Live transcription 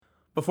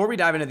Before we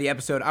dive into the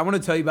episode, I want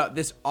to tell you about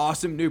this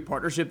awesome new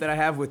partnership that I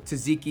have with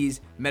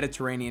Taziki's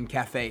Mediterranean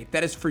Cafe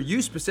that is for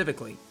you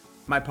specifically,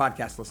 my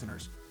podcast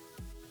listeners.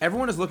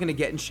 Everyone is looking to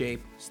get in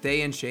shape,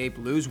 stay in shape,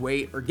 lose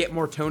weight, or get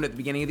more toned at the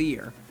beginning of the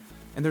year.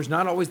 And there's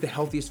not always the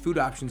healthiest food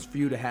options for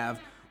you to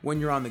have when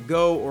you're on the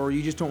go or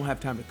you just don't have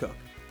time to cook.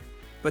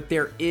 But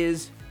there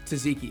is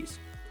Taziki's.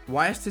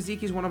 Why is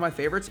Taziki's one of my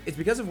favorites? It's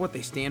because of what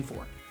they stand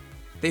for.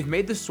 They've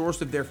made the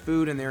source of their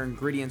food and their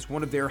ingredients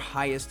one of their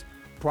highest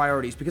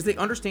priorities because they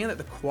understand that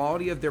the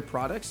quality of their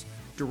products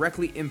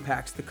directly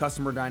impacts the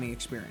customer dining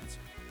experience.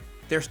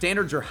 Their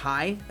standards are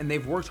high, and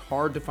they've worked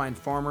hard to find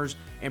farmers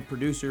and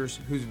producers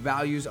whose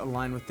values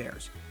align with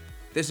theirs.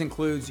 This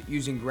includes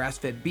using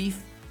grass-fed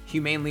beef,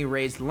 humanely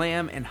raised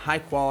lamb, and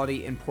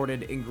high-quality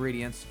imported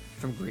ingredients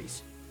from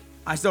Greece.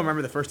 I still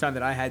remember the first time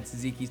that I had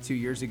Taziki's 2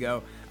 years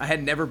ago. I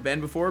had never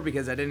been before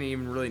because I didn't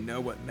even really know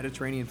what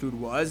Mediterranean food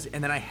was,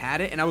 and then I had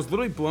it, and I was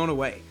literally blown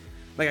away.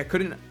 Like, I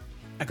couldn't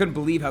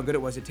believe how good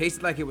it was. It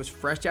tasted like it was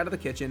fresh out of the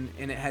kitchen,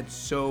 and it had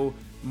so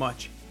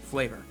much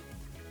flavor.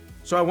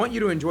 So I want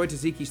you to enjoy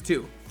Taziki's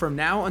too. From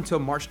now until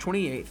March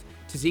 28th,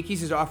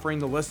 Taziki's is offering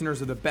the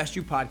listeners of the Best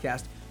You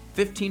podcast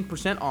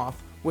 15%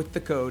 off with the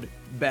code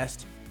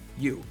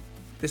BESTYOU.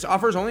 This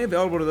offer is only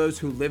available to those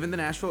who live in the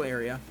Nashville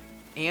area,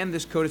 and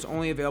this code is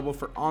only available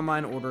for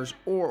online orders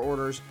or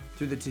orders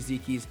through the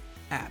Taziki's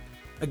app.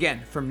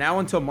 Again, from now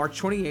until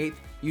March 28th,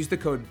 use the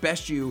code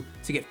BESTYOU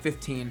to get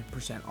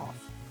 15%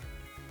 off.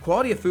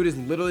 Quality of food is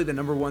literally the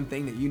number one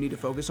thing that you need to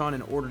focus on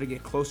in order to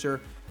get closer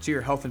to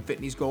your health and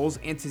fitness goals,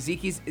 and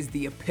Taziki's is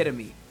the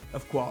epitome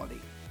of quality.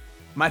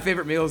 My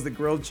favorite meal is the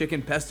grilled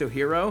chicken pesto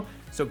hero,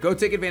 so go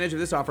take advantage of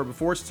this offer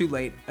before it's too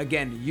late.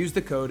 Again, use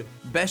the code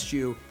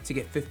BESTYOU to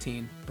get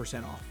 15%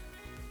 off.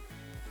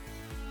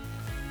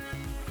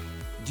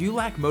 Do you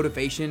lack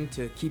motivation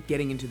to keep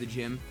getting into the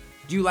gym?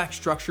 Do you lack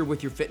structure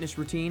with your fitness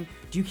routine?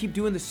 Do you keep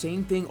doing the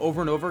same thing over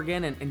and over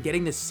again and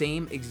getting the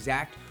same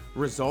exact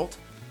result?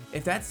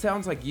 If that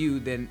sounds like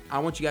you, then I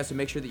want you guys to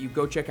make sure that you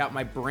go check out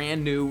my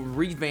brand new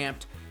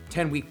revamped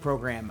 10-week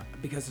program,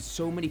 because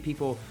so many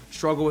people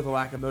struggle with a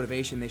lack of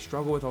motivation. They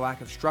struggle with a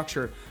lack of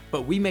structure,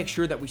 but we make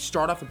sure that we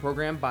start off the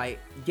program by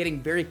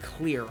getting very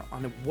clear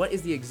on what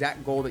is the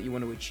exact goal that you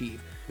want to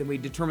achieve. Then we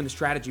determine the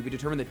strategy. We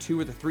determine the 2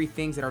 or the 3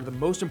 things that are the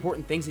most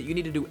important things that you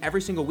need to do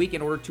every single week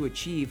in order to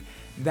achieve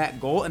that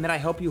goal. And then I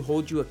help you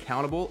hold you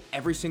accountable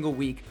every single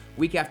week,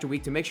 week after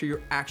week, to make sure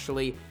you're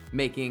actually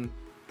making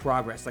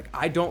progress. Like,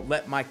 I don't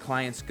let my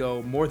clients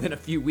go more than a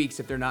few weeks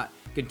if they're not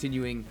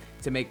continuing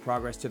to make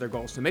progress to their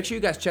goals. So make sure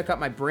you guys check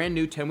out my brand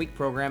new 10-week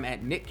program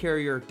at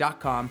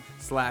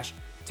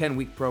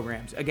nickcarrier.com/10-week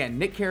programs. Again,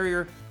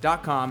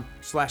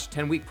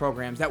 nickcarrier.com/10-week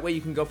programs. That way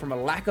you can go from a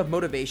lack of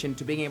motivation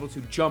to being able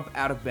to jump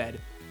out of bed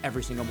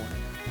every single morning.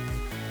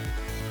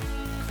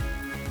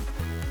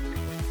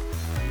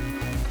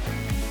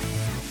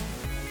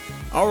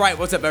 All right,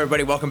 what's up,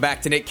 everybody? Welcome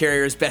back to Nick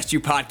Carrier's Best You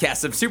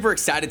podcast. I'm super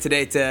excited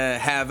today to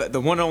have the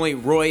one and only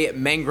Roy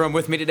Mangrum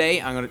with me today.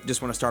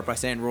 Just want to start by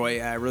saying,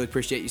 Roy, I really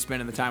appreciate you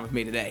spending the time with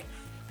me today.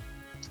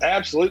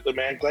 Absolutely,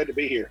 man. Glad to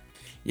be here.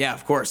 Yeah,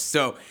 of course.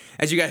 So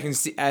as you guys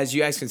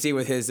can see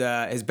with his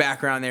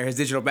background there, his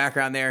digital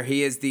background there,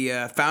 he is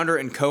the founder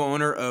and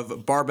co-owner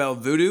of Barbell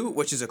Voodoo,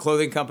 which is a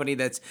clothing company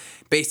that's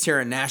based here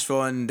in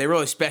Nashville, and they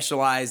really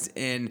specialize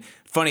in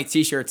funny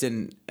T-shirts.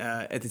 And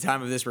at the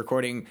time of this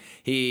recording,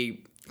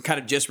 he kind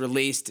of just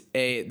released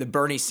the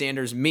Bernie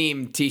Sanders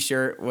meme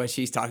T-shirt, which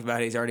he's talked about.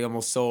 He's already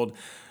almost sold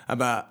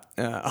about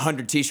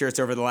 100 T-shirts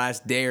over the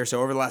last day or so,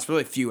 over the last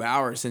really few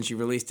hours since you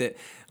released it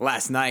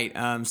last night.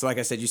 So like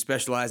I said, you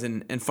specialize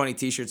in funny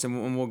T-shirts,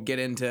 and we'll get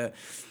into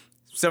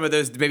some of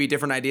those maybe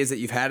different ideas that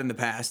you've had in the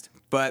past.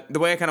 But the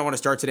way I kind of want to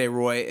start today,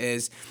 Roy,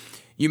 is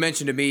you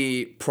mentioned to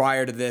me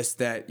prior to this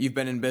that you've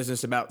been in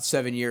business about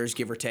 7 years,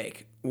 give or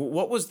take.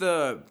 What was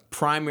the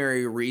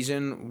primary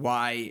reason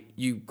why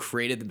you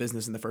created the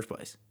business in the first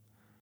place?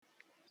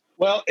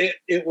 Well,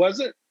 it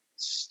wasn't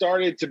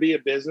started to be a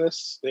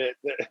business. That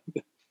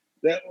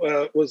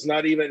was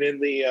not even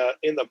in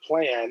the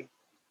plan.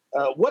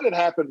 What had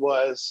happened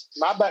was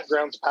my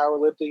background's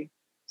powerlifting,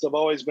 so I've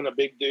always been a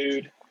big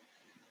dude.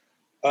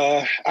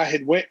 I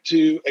had went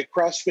to a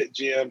CrossFit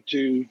gym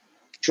to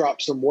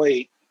drop some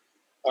weight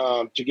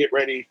to get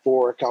ready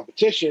for a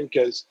competition,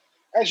 because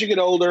as you get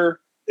older,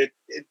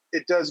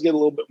 it does get a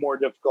little bit more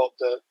difficult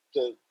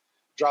to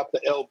drop the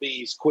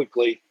LBs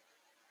quickly.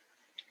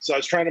 So I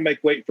was trying to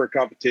make weight for a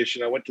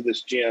competition. I went to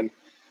this gym.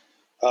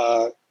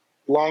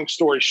 Long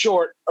story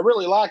short, I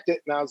really liked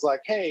it, and I was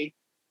like, "Hey,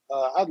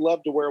 I'd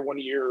love to wear one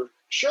of your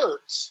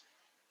shirts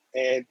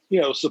and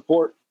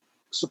support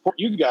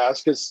you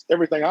guys, because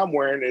everything I'm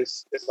wearing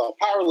is all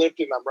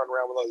powerlifting. I'm running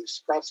around with all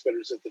these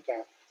CrossFitters at the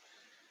time."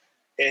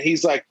 And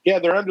he's like, "Yeah,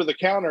 they're under the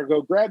counter.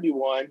 Go grab you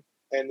one,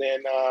 and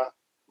then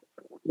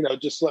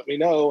just let me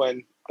know,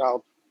 and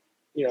I'll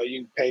you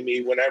can pay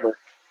me whenever."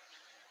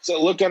 So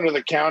I look under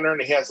the counter,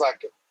 and he has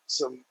like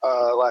some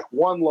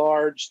one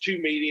large, 2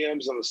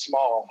 mediums, and a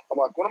small. I'm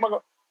like, do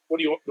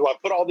I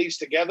put all these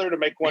together to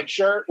make one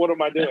shirt? What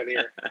am I doing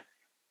here?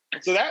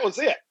 So that was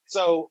it.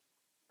 So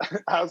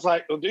I was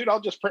like, well, dude, I'll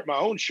just print my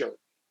own shirt.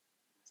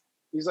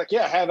 He's like,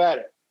 yeah, have at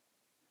it.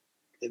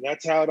 And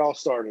that's how it all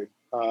started.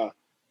 I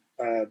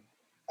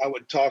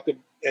would talk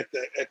at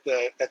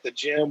the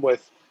gym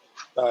with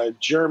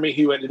Jeremy,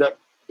 who ended up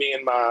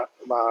being my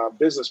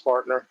business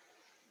partner.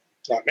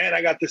 Like, man,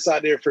 I got this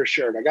idea for a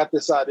shirt. I got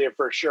this idea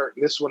for a shirt.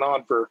 And this went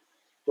on for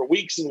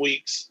weeks and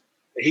weeks.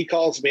 And he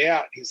calls me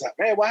out. He's like,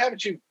 man, why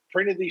haven't you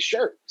printed these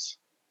shirts?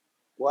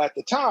 Well, at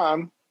the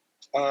time,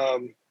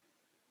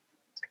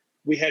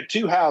 we had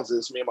two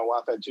houses. Me and my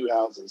wife had two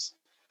houses.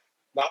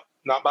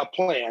 Not by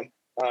plan.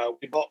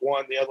 We bought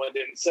one. The other one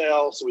didn't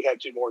sell. So we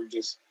had two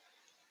mortgages.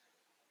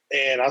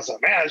 And I was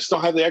like, man, I just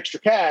don't have the extra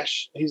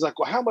cash. And he's like,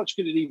 well, how much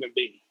could it even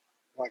be?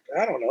 I'm like,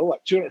 I don't know,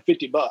 like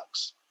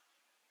 $250.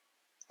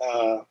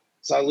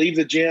 So I leave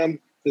the gym.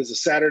 It's a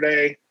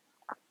Saturday,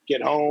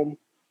 get home.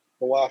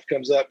 My wife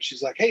comes up.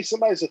 She's like, hey,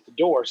 somebody's at the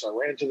door. So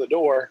I ran to the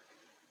door.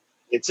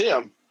 It's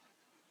him.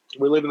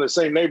 We live in the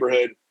same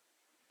neighborhood.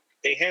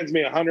 He hands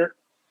me $125.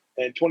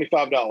 I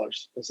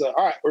said,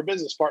 all right, we're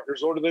business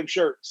partners. Order them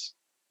shirts.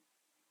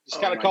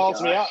 Just kind of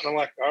calls me out. And I'm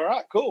like, all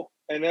right, cool.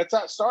 And that's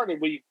how it started.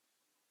 We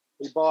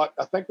bought,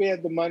 I think we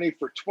had the money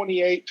for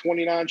 28,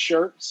 29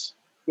 shirts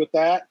with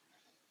that.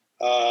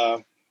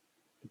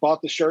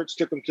 Bought the shirts,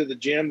 took them to the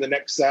gym the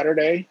next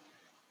Saturday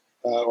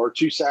or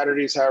 2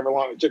 Saturdays, however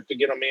long it took to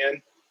get them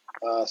in.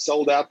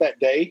 Sold out that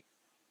day,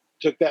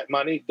 took that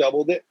money,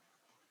 doubled it,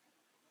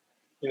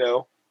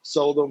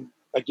 sold them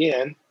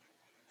again.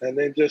 And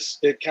then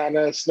just it kind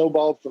of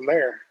snowballed from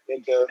there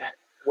into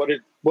what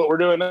we're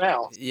doing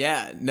now.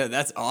 Yeah, no,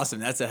 that's awesome.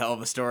 That's a hell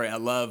of a story.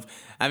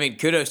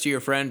 Kudos to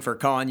your friend for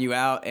calling you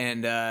out,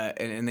 and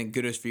then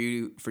kudos for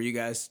you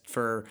guys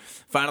for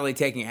finally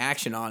taking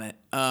action on it.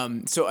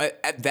 So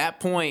at that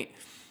point,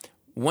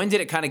 when did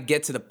it kind of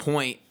get to the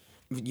point,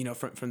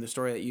 from the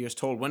story that you just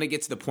told, when it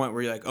gets to the point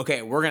where you're like,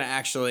 okay, we're going to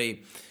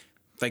actually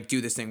like do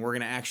this thing. We're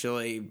going to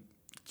actually,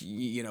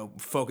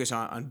 focus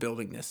on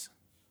building this.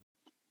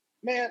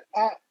 Man,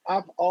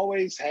 I've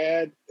always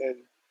had an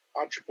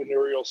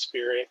entrepreneurial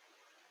spirit.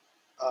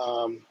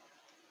 I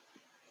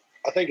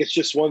think it's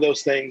just one of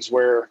those things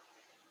where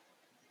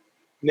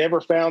never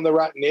found the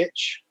right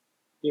niche.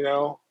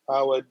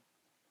 I would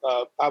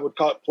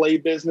call it play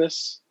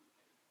business,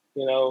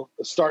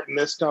 starting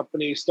this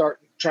company,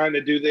 trying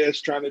to do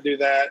this, trying to do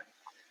that,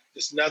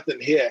 just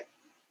nothing hit.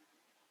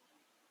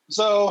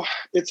 So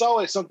it's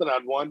always something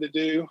I'd wanted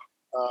to do.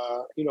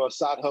 A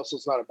side hustle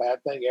is not a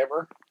bad thing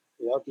ever.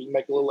 If you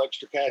make a little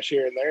extra cash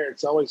here and there,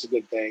 it's always a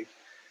good thing.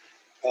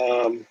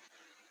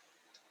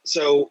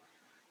 So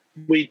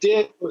we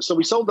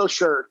sold those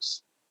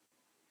shirts.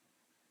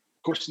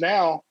 Of course,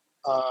 now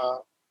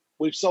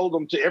we've sold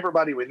them to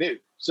everybody we knew.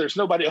 So there's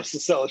nobody else to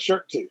sell a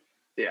shirt to.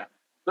 Yeah.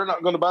 They're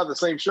not going to buy the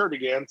same shirt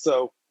again.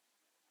 So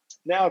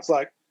now it's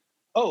like,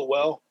 oh,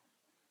 well,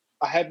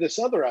 I have this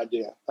other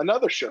idea,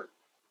 another shirt.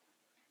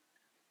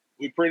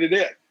 We printed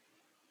it.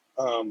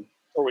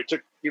 Or we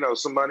took,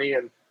 some money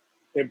and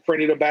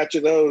printed a batch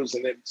of those,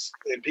 and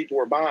people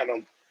were buying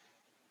them.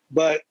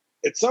 But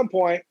at some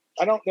point,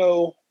 I don't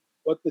know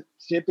what the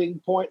tipping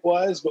point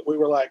was, but we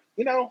were like,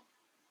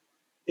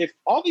 if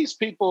all these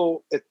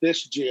people at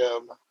this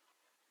gym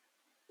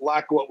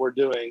like what we're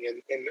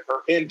doing and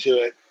are into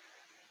it,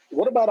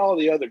 what about all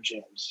the other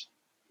gyms?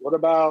 What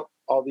about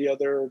all the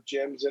other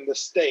gyms in the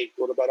state?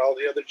 What about all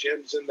the other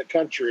gyms in the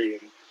country?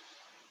 And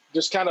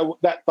just kind of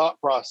that thought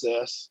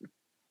process.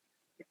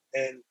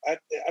 And I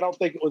don't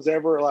think it was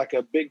ever like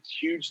a big,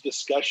 huge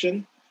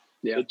discussion.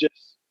 Yeah. It just,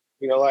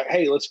 like,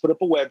 hey, let's put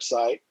up a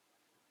website.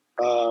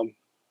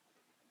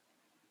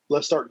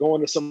 Let's start going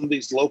to some of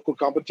these local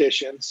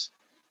competitions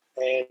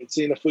and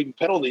seeing if we can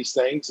peddle these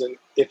things and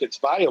if it's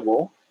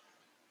viable.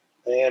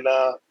 And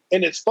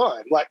it's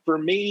fun. Like for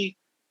me,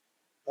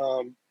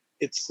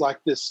 it's like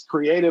this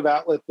creative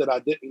outlet that I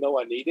didn't know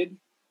I needed.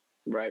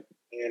 Right.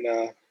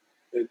 And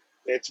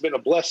it's been a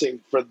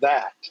blessing for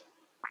that.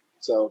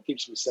 So it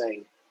keeps me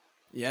sane.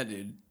 Yeah,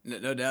 dude,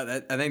 no doubt.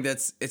 I think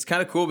it's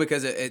kind of cool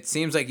because it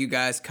seems like you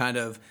guys kind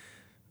of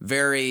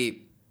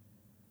very,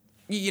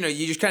 you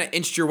just kind of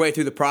inched your way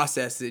through the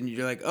process, and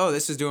you're like, oh,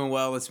 this is doing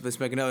well. Let's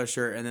make another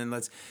shirt, and then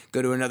let's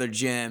go to another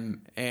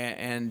gym.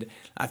 And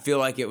I feel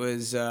like it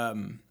was a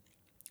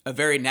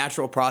very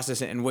natural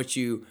process in which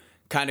you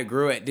kind of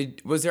grew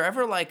it. Was there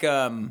ever like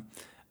a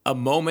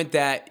moment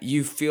that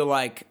you feel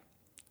like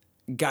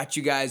got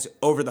you guys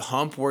over the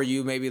hump where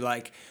you maybe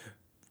like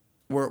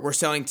we're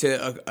selling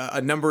to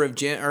a number of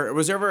gyms, or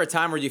was there ever a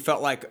time where you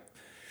felt like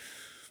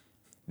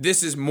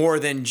this is more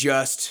than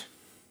just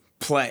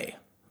play?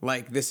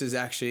 Like this is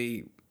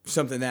actually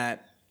something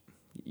that,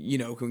 we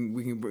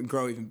can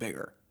grow even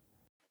bigger?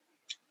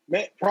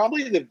 Man,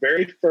 probably the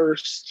very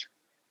first,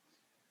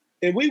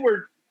 and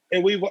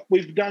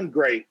we've done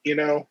great,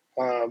 we've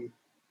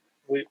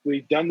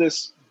done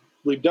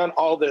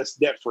all this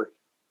debt free.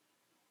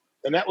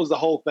 And that was the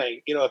whole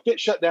thing. If it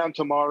shut down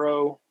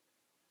tomorrow,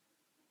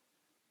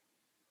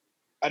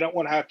 I don't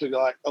want to have to go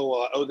like, oh,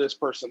 well, I owe this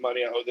person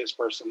money. And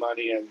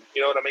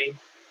you know what I mean?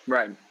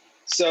 Right.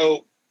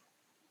 So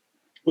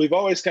we've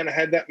always kind of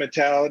had that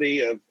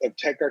mentality of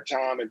take our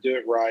time and do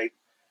it right.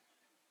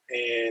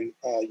 And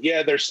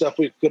there's stuff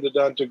we could have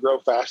done to grow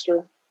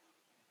faster,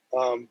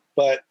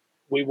 but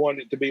we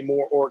wanted it to be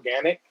more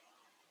organic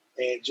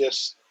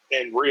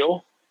and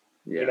real,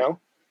 you know.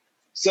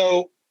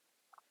 So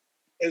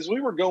as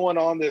we were going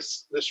on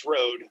this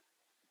road,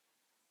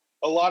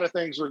 a lot of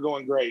things were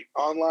going great.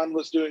 Online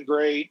was doing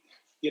great,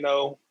 you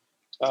know,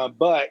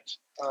 but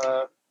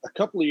a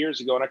couple of years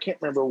ago, and I can't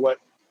remember I'm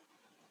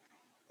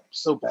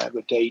so bad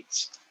with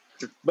dates,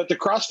 but the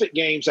CrossFit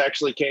Games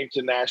actually came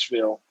to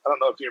Nashville. I don't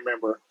know if you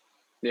remember.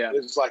 Yeah.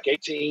 It was like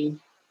 18.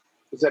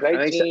 Was that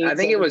 18? I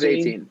think it was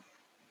 18.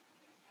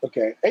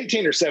 Okay.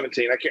 18 or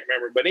 17. I can't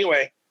remember. But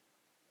anyway,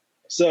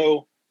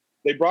 so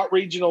they brought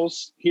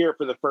regionals here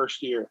for the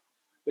first year.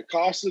 The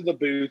cost of the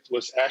booth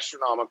was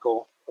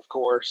astronomical, of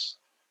course.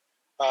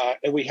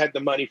 And we had the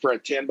money for a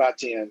 10 by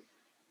 10.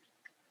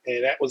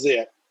 And that was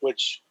it,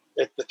 which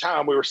at the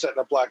time we were setting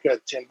up like a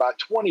 10 by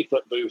 20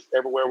 foot booth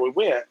everywhere we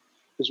went,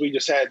 because we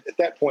just had, at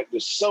that point,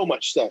 just so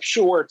much stuff,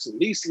 shorts and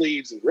knee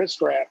sleeves and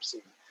wrist wraps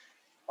and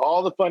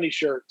all the funny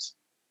shirts.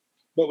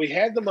 But we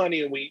had the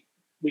money, and we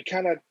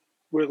kind of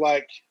were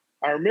like,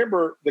 I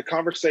remember the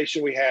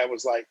conversation we had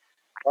was like,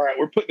 all right,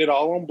 we're putting it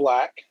all on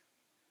black.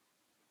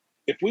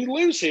 If we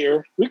lose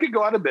here, we could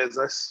go out of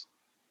business.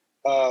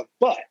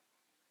 But,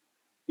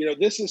 you know,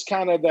 this is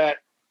kind of that,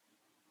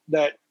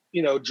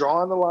 you know,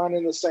 drawing the line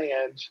in the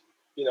sand,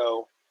 you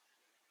know,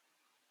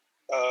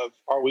 of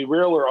are we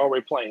real or are we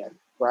playing,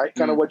 right?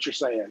 Kind of what you're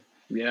saying.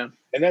 Yeah.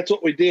 And that's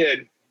what we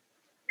did.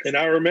 And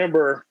I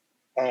remember,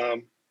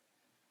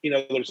 you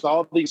know, there's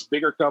all these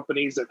bigger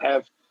companies that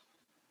have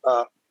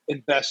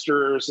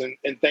investors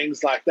and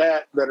things like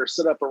that are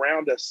set up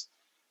around us.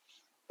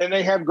 And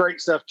they have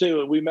great stuff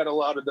too. And we met a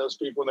lot of those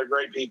people, and they're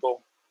great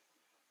people.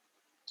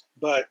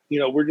 But, you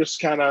know, we're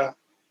just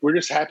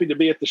happy to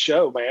be at the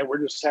show, man. We're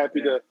just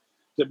happy to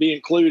be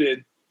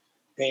included.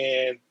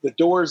 And the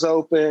doors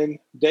open.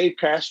 Dave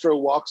Castro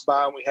walks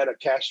by, and we had a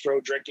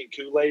Castro drinking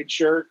Kool-Aid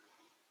shirt.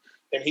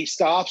 And he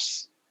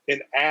stops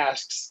and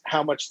asks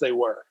how much they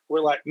were.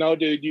 We're like, no,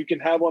 dude, you can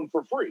have one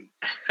for free.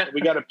 And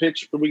we got a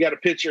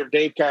picture of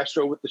Dave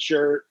Castro with the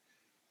shirt.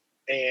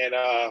 And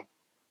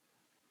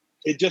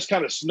it just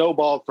kind of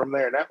snowballed from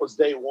there. And that was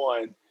day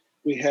one.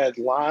 We had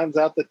lines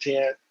out the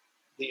tent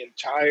the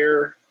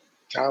entire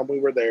time we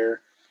were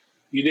there.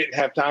 You didn't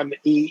have time to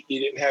eat.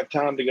 You didn't have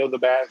time to go to the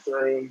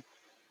bathroom.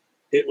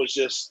 It was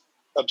just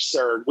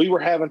absurd. We were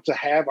having to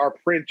have our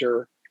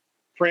printer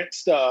print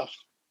stuff,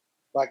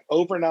 like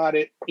overnight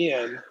it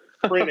in,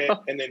 print it,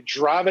 and then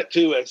drive it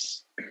to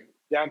us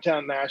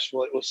downtown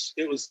Nashville. It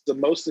was the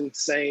most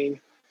insane.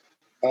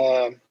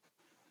 It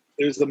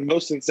was the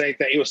most insane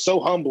thing. It was so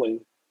humbling,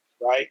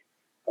 right?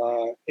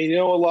 And you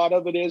know, a lot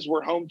of it is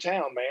we're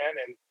hometown,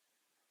 man,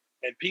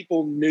 and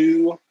people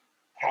knew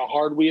how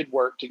hard we had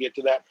worked to get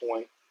to that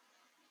point.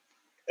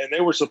 And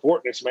they were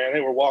supporting us, man.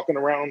 They were walking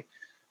around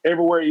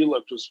everywhere you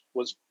looked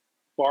was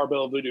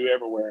barbell voodoo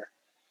everywhere.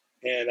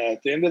 And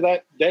at the end of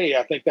that day,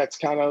 I think that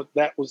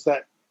was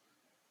that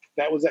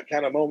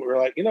kind of moment where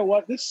we're like, you know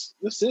what, this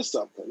is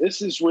something.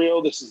 This is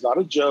real. This is not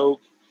a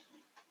joke.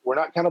 We're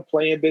not kind of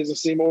playing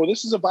business anymore.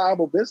 This is a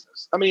viable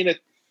business. I mean, and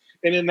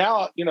then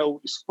now, you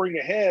know, spring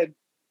ahead,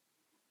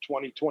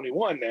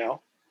 2021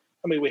 now.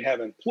 I mean, we have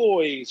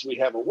employees, we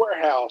have a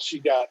warehouse.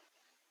 You got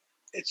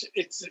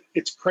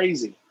it's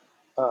crazy.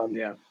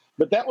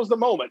 But that was the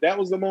moment. That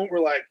was the moment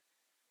where, like,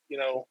 you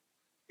know,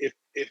 if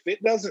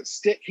it doesn't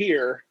stick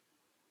here,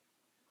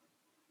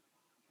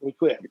 we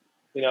quit.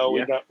 You know,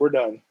 we're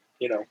done.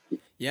 You know.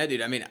 Yeah,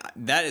 dude. I mean,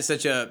 that is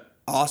such a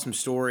awesome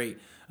story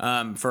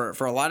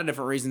for a lot of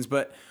different reasons,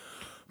 but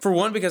for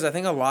one, because I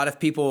think a lot of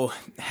people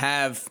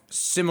have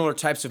similar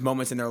types of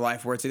moments in their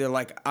life where it's either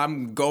like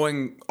I'm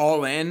going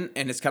all in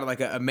and it's kind of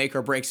like a make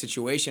or break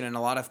situation. And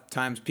a lot of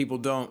times people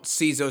don't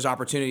seize those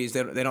opportunities.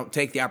 They don't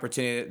take the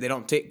opportunity. They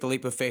don't take the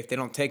leap of faith. They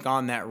don't take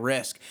on that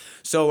risk.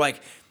 So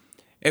like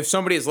if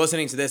somebody is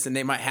listening to this and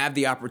they might have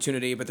the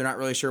opportunity, but they're not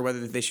really sure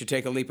whether they should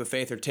take a leap of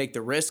faith or take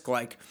the risk,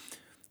 like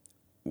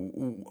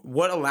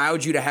what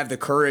allowed you to have the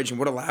courage and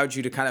what allowed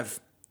you to kind of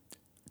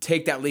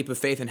take that leap of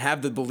faith and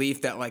have the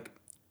belief that like,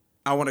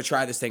 I want to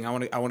try this thing. I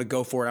want to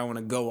go for it. I want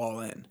to go all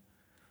in.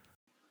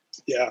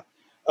 Yeah.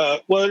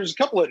 Well, there's a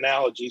couple of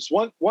analogies.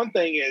 One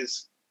thing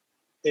is,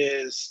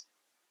 you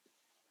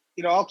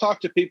know, I'll talk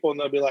to people and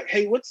they'll be like,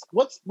 "Hey, what's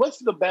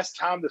the best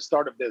time to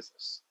start a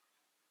business?"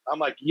 I'm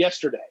like,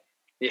 yesterday.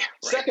 Yeah.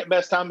 Right. Second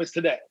best time is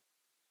today.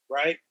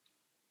 Right.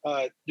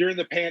 During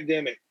the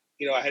pandemic,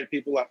 you know, I had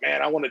people like,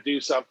 "Man, I want to do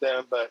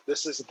something, but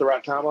this isn't the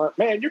right time." I'm like,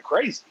 "Man, you're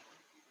crazy.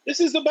 This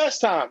is the best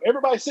time.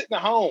 Everybody's sitting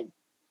at home."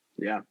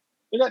 Yeah.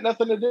 They got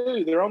nothing to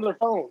do. They're on their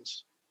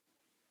phones.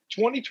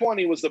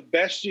 2020 was the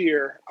best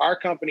year our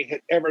company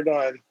had ever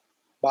done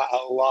by a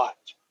lot.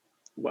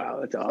 Wow,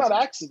 that's awesome. It's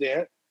not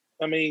accident.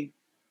 I mean,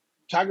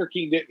 Tiger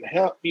King didn't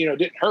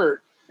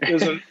hurt. It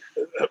was a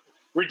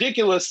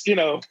ridiculous, you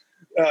know,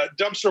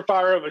 dumpster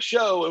fire of a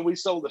show, and we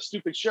sold a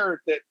stupid shirt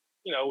that,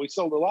 you know, we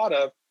sold a lot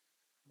of.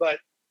 But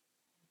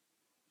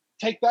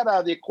take that out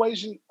of the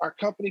equation, our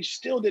company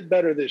still did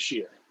better this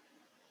year.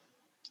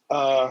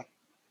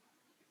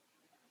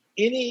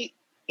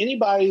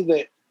 Anybody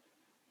that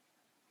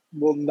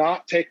will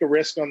not take a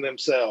risk on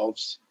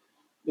themselves,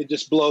 it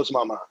just blows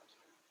my mind.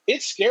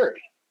 It's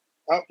scary.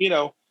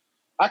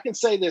 I can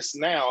say this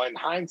now in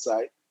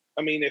hindsight.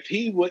 I mean, if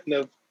he wouldn't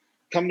have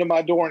come to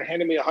my door and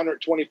handed me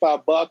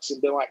 $125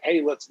 and been like,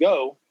 hey, let's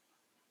go,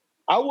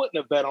 I wouldn't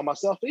have bet on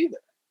myself either.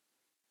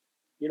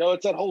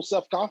 It's that whole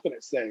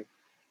self-confidence thing.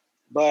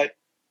 But,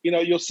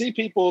 you'll see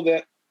people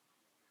that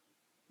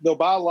they'll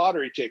buy a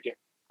lottery ticket.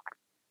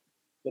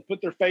 They'll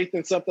put their faith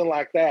in something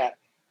like that.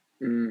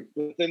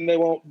 But then they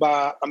won't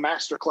buy a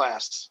master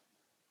class.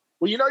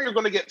 Well, you're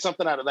going to get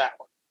something out of that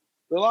one.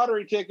 The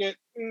lottery ticket,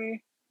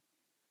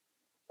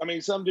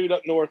 some dude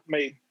up north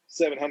made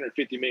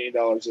 $750 million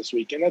this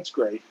weekend. That's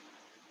great.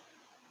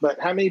 But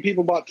how many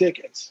people bought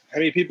tickets? How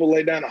many people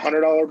laid down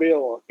 $100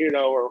 bill,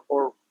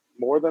 or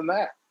more than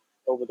that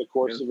over the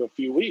course of a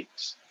few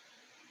weeks?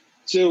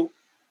 So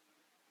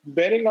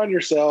betting on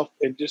yourself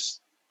and just,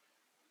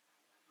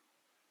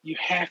 you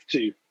have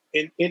to,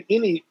 in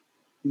any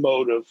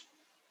mode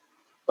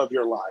of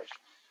your life,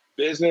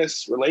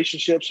 business,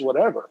 relationships,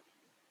 whatever.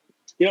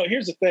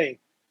 Here's the thing,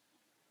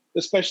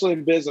 especially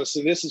in business,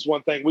 and this is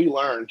one thing we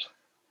learned.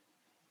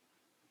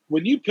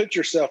 When you put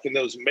yourself in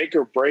those make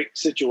or break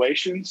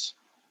situations,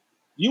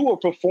 you will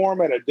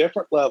perform at a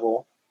different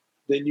level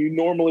than you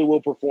normally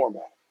will perform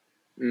at,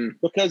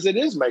 because it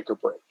is make or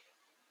break.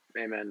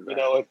 Amen.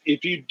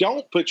 If you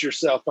don't put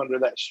yourself under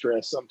that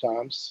stress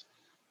sometimes,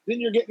 then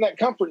you're getting that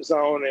comfort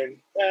zone and,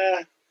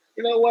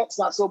 you know what, it's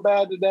not so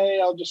bad today.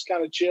 I'll just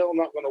kind of chill. I'm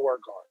not going to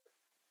work hard.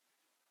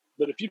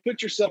 But if you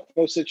put yourself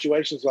in those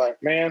situations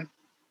like, man,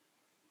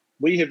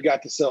 we have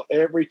got to sell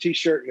every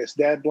T-shirt in this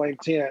dad blame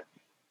tent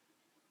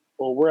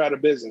or we're out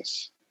of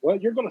business. Well,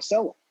 you're going to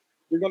sell them.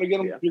 You're going to get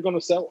them. Yeah. You're going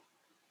to sell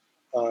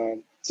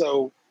them.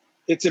 So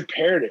it's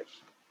imperative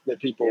that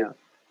people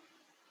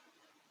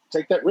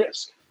take that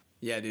risk.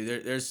 Yeah,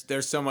 dude,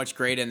 there's so much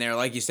great in there.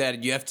 Like you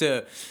said, you have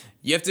to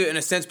in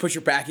a sense put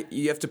your back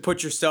against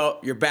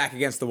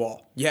the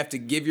wall. You have to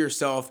give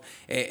yourself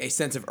a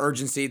sense of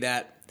urgency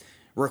that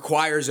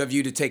requires of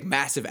you to take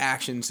massive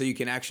action so you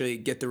can actually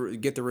get the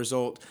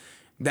result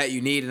that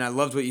you need. And I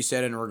loved what you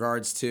said in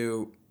regards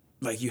to,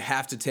 like, you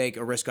have to take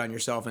a risk on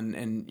yourself,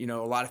 and a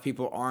lot of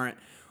people aren't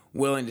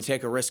willing to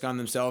take a risk on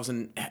themselves.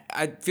 And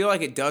I feel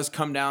like it does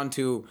come down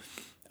to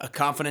a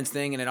confidence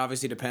thing, and it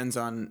obviously depends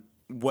on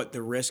what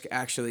the risk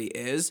actually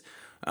is,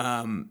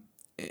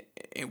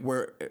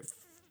 where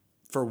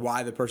for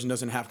why the person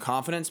doesn't have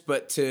confidence.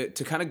 But to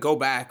kind of go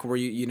back where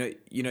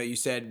you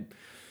said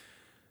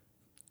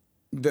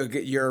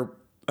your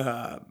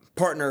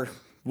partner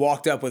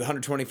walked up with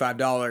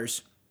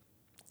 $125.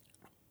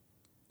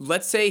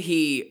 Let's say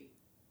he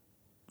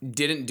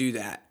didn't do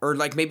that, or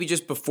like maybe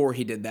just before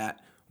he did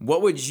that,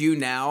 what would you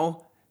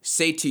now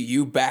say to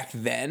you back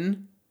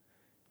then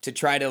to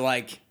try to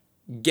like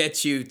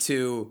get you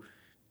to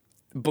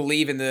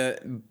believe in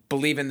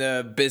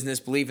the business,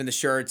 believe in the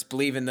shirts,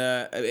 believe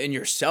in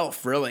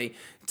yourself, really,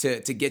 to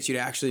get you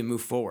to actually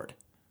move forward?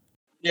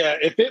 Yeah,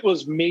 if it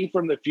was me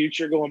from the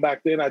future going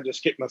back then, I'd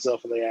just kick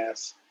myself in the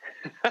ass.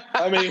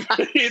 I mean,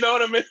 you know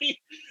what I mean?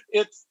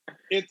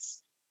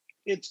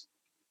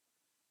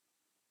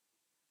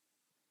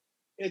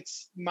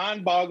 It's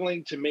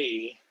mind-boggling to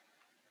me.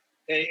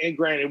 And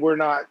granted, we're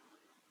not,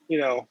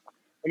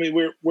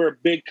 we're a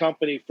big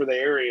company for the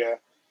area,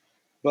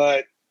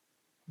 but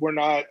we're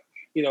not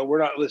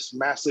this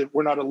massive.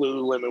 We're not a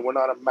Lululemon. We're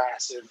not a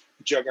massive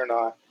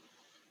juggernaut.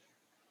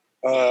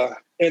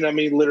 And I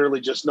mean, literally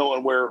just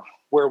knowing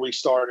where we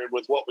started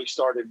with what we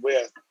started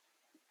with,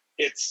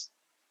 it's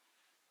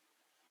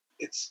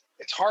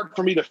hard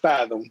for me to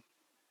fathom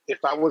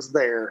if I was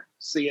there,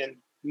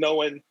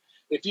 knowing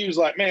if you was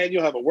like, man,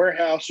 you'll have a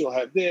warehouse, you'll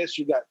have this,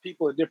 you got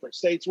people in different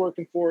states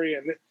working for you,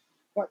 and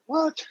like,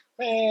 what,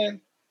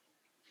 man?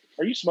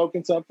 Are you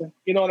smoking something?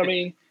 You know what I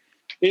mean?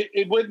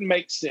 It wouldn't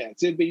make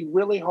sense. It'd be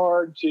really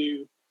hard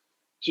to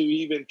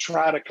even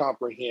try to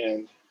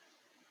comprehend.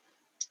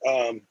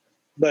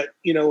 But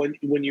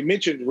when you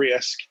mentioned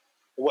risk,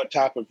 what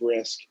type of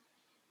risk?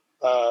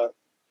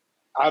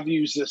 I've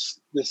used this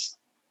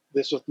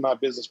with my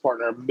business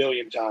partner a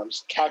million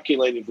times.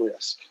 Calculated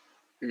risk,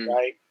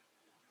 right?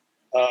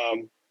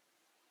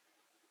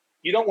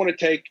 You don't want to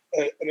take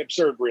an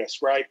absurd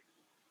risk, right?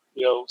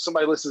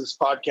 Somebody listens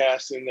to this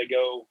podcast and they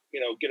go,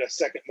 get a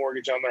second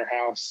mortgage on their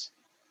house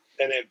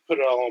and then put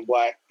it all on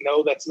black.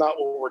 No, that's not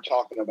what we're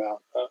talking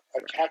about.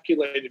 A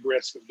calculated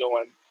risk of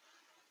going,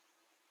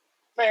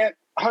 man,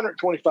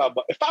 $125.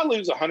 If I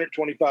lose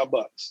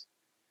 $125,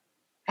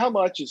 how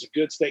much is a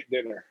good steak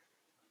dinner?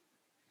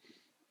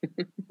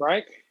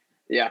 Right?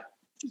 Yeah.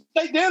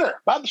 Steak dinner,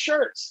 buy the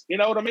shirts, you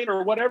know what I mean?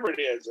 Or whatever it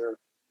is,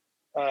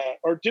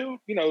 or do,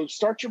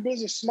 start your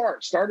business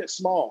smart, start it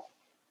small,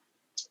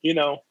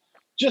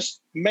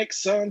 just make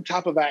some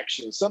type of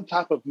action, some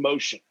type of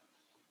motion,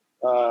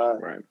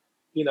 right.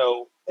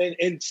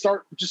 And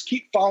just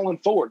keep falling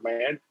forward,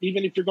 man.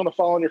 Even if you're going to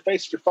fall on your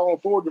face, if you're falling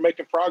forward, you're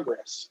making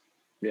progress.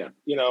 Yeah.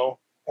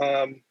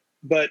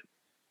 But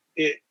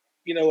it,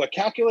 a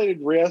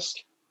calculated risk,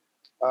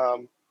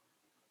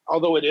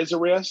 although it is a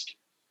risk,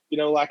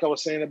 like I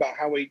was saying about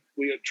how we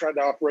tried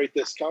to operate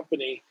this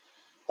company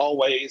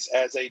always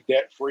as a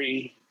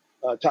debt-free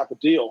type of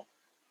deal.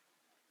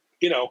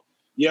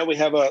 We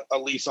have a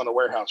lease on a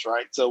warehouse,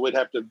 right? So we'd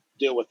have to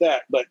deal with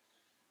that. But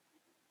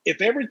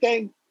if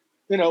everything,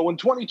 when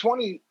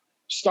 2020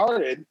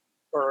 started,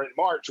 or in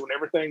March, when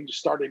everything just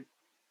started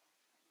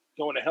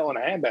going to hell in a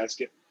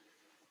handbasket,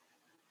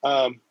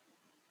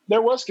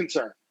 there was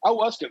concern. I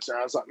was concerned.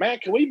 I was like, man,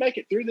 can we make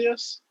it through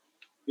this?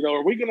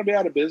 Are we going to be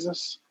out of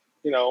business?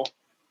 It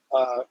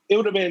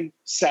would have been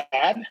sad.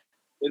 It'd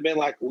have been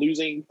like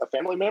losing a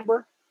family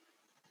member.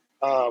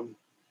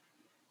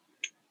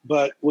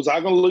 But was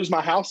I going to lose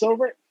my house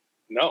over it?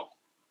 No.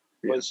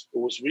 Yeah.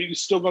 Was we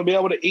still going to be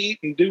able to eat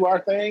and do our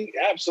thing?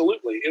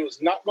 Absolutely. It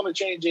was not going to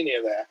change any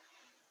of that.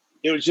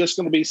 It was just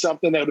going to be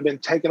something that would have been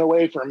taken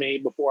away from me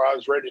before I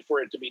was ready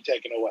for it to be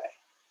taken away.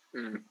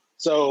 Mm.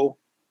 So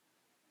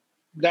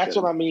that's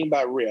what I mean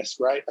by risk,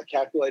 right? A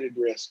calculated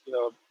risk.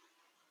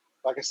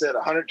 Like I said,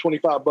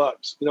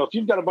 $125. If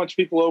you've got a bunch of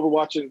people over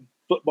watching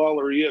football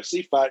or a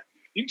UFC fight,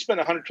 you can spend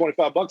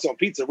 $125 on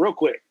pizza real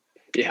quick.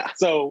 Yeah.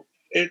 So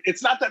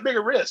it's not that big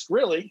a risk,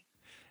 really.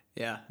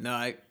 Yeah. No,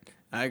 I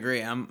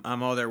agree. I'm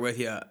all there with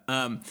you.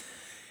 And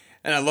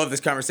I love this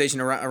conversation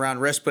around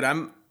risk. But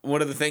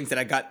one of the things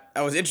that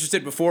I was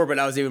interested before, but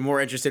I was even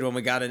more interested when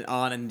we got it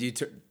on and you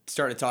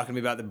started talking to me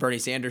about the Bernie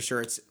Sanders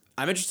shirts.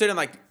 I'm interested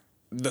in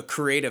the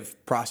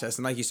creative process.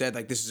 And like you said,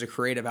 this is a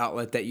creative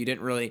outlet that you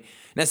didn't really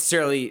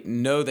necessarily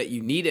know that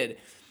you needed.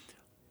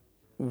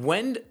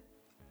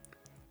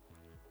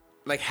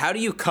 How do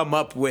you come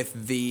up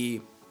with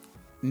the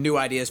new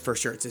ideas for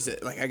shirts? Is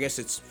it I guess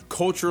it's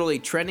culturally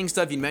trending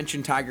stuff? You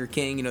mentioned Tiger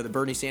King, the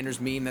Bernie Sanders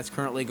meme that's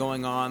currently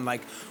going on.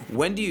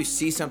 When do you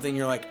see something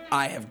you're like,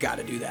 I have got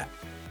to do that?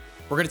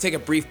 We're going to take a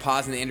brief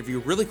pause in the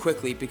interview really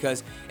quickly,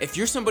 because if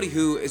you're somebody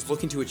who is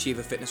looking to achieve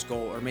a fitness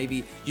goal, or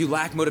maybe you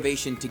lack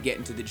motivation to get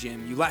into the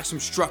gym, you lack some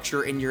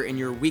structure in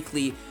your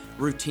weekly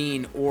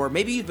routine, or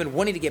maybe you've been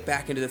wanting to get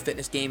back into the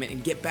fitness game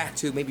and get back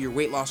to maybe your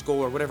weight loss goal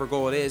or whatever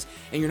goal it is,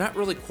 and you're not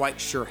really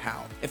quite sure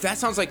how. If that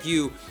sounds like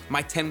you,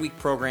 my 10-week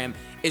program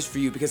is for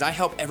you, because I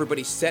help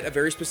everybody set a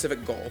very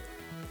specific goal.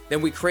 Then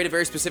we create a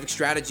very specific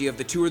strategy of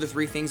the 2 or the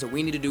 3 things that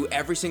we need to do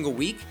every single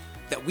week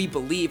that we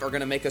believe are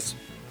going to make us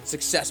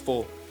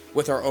successful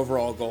with our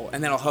overall goal.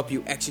 And then I'll help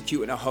you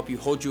execute, and I'll help you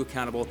hold you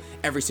accountable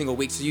every single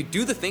week. So you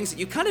do the things that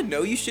you kind of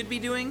know you should be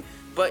doing,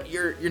 but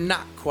you're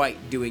not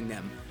quite doing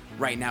them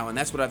right now. And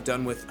that's what I've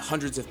done with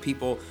hundreds of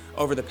people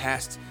over the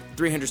past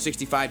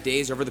 365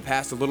 days, over the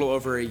past a little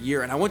over a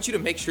year. And I want you to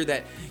make sure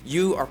that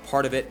you are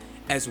part of it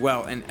as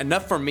well. And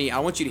enough from me, I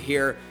want you to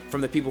hear from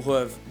the people who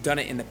have done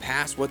it in the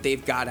past, what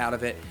they've got out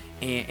of it,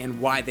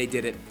 and why they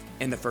did it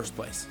in the first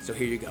place. So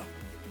here you go.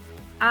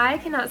 I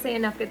cannot say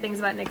enough good things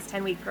about Nick's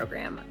 10-week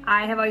program.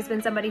 I have always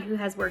been somebody who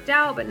has worked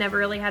out but never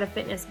really had a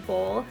fitness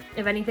goal.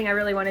 If anything I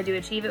really wanted to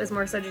achieve, it was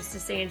more so just to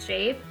stay in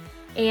shape.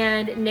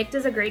 And Nick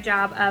does a great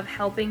job of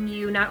helping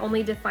you not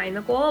only define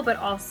the goal, but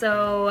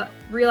also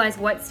realize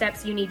what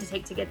steps you need to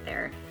take to get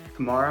there.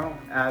 Tomorrow,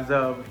 as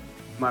of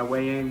my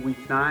weigh-in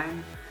week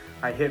 9,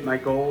 I hit my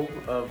goal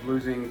of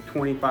losing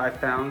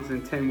 25 pounds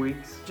in 10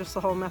 weeks. Just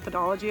the whole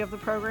methodology of the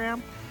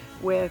program,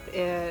 with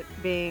it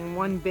being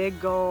one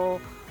big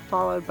goal,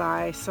 followed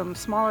by some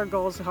smaller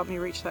goals to help me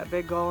reach that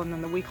big goal, and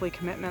then the weekly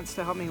commitments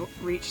to help me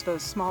reach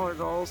those smaller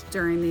goals.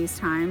 During these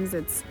times,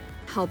 it's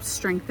helped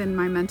strengthen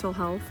my mental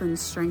health and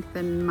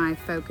strengthen my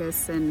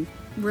focus, and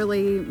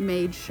really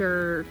made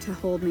sure to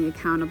hold me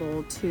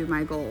accountable to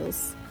my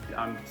goals.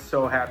 I'm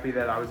so happy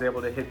that I was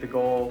able to hit the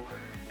goal,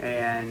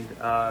 and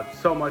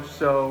so much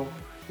so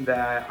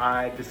that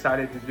I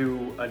decided to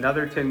do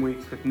another 10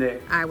 weeks with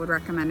Nick. I would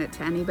recommend it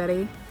to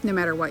anybody, no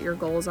matter what your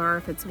goals are,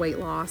 if it's weight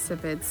loss,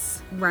 if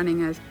it's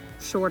running a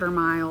shorter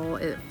mile,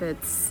 if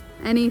it's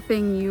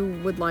anything you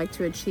would like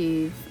to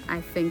achieve. I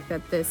think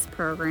that this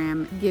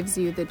program gives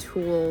you the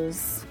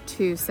tools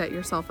to set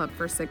yourself up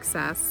for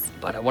success.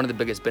 But one of the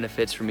biggest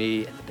benefits for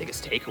me, and the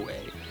biggest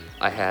takeaway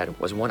I had,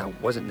 was one I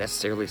wasn't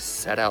necessarily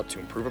set out to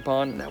improve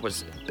upon, and that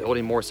was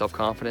building more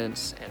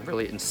self-confidence and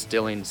really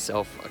instilling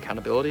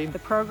self-accountability. The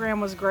program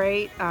was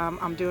great.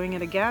 I'm doing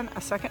it again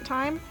a second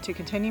time to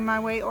continue my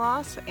weight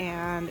loss,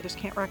 and just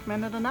can't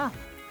recommend it enough.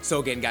 So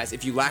again, guys,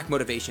 if you lack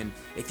motivation,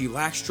 if you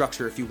lack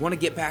structure, if you want to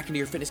get back into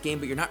your fitness game,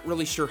 but you're not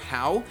really sure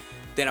how,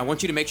 then I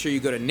want you to make sure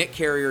you go to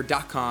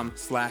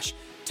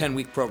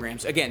nickcarrier.com/10-week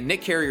programs. Again,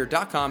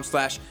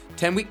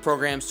 nickcarrier.com/10-week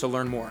programs to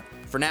learn more.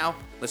 For now,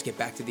 let's get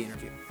back to the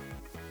interview.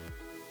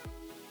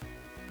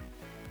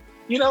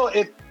 In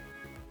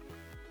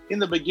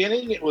the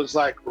beginning, it was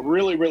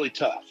really, really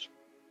tough.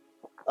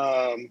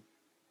 And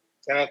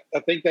I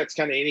think that's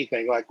kind of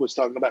anything, like was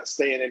talking about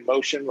staying in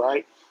motion,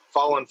 right?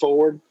 Falling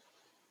forward.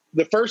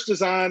 The first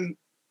design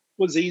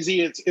was easy.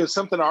 It was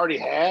something I already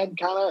had and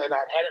I'd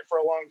had it for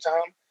a long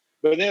time.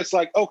 But then it's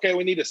okay,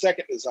 we need a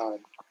second design,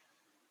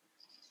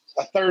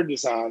 a third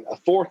design, a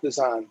fourth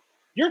design.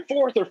 your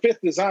fourth or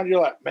fifth design,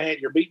 you're like, man,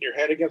 you're beating your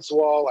head against the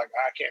wall. Like,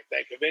 I can't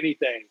think of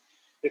anything.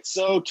 It's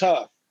so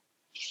tough.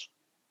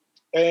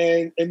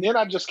 And then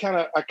I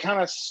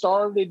kind of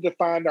started to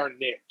find our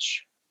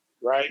niche,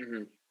 right?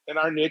 Mm-hmm. And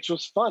our niche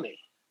was funny.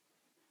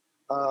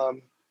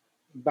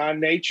 By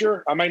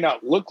nature, I may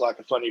not look like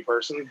a funny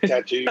person,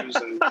 tattoos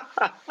and,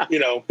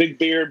 big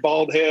beard,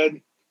 bald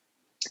head.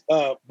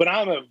 But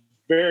I'm a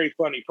very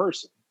funny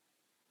person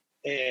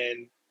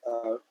and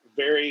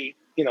very,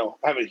 I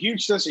have a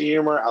huge sense of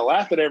humor. I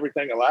laugh at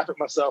everything. I laugh at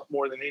myself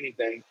more than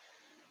anything.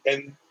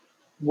 And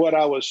what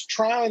I was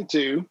trying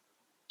to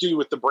do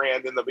with the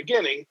brand in the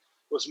beginning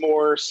was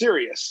more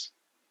serious.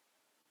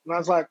 And I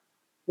was like,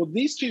 well,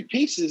 these two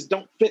pieces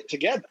don't fit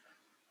together.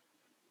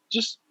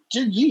 Just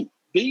do you,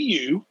 be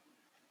you,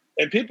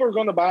 and people are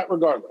going to buy it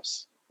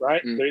regardless,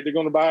 right? Mm-hmm. They're either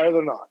going to buy it or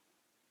they're not.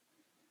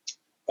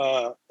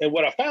 And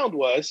what I found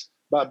was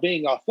by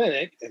being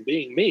authentic and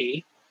being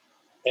me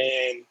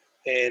and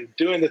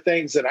doing the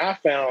things that I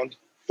found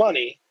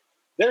funny,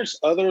 there's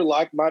other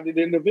like-minded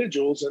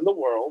individuals in the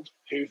world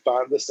who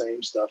find the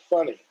same stuff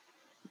funny.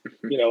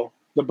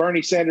 The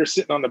Bernie Sanders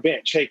sitting on the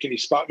bench. Hey, can you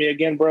spot me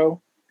again,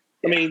 bro?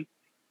 Yeah. I mean,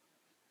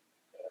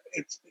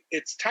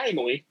 it's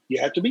timely. You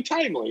have to be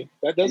timely.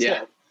 That does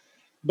help.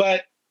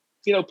 But,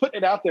 putting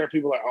it out there,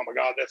 people are like, oh my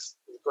God, that's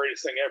the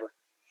greatest thing ever.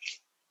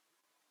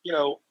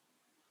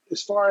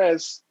 As far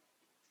as,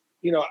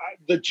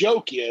 the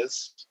joke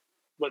is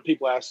when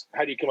people ask,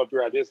 how do you come up with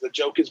your ideas? The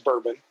joke is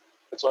bourbon.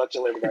 That's what I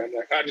tell everybody. I'm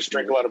like, I just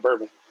drink a lot of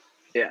bourbon.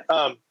 Yeah.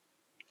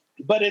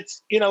 But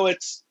it's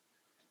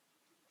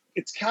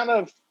kind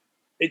of,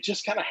 it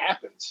just kind of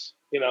happens,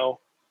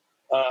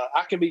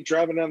 I can be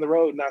driving down the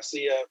road and I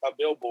see a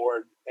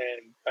billboard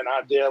and an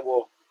idea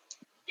will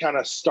kind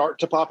of start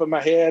to pop in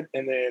my head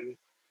and then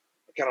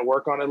kind of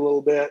work on it a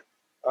little bit.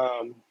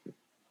 I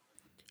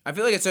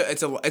feel like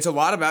it's a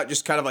lot about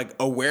just kind of like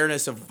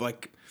awareness of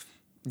like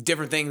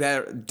different things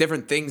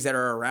that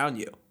are around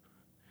you.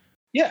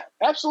 Yeah,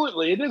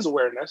 absolutely. It is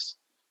awareness.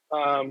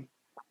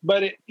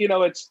 But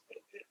it's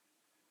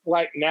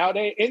like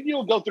nowadays, and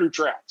you'll go through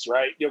tracks,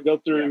 right? You'll go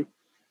through,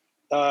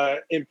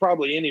 in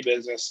probably any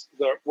business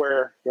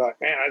where you're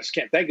like, man, I just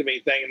can't think of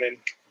anything. And then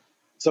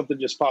something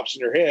just pops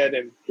in your head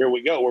and here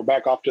we go. We're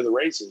back off to the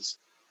races.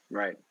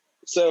 Right.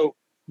 So,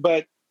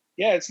 but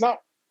yeah, it's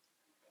not,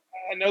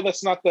 I know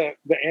that's not the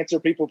answer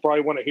people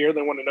probably want to hear.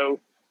 They want to know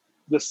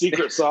the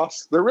secret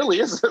sauce. There really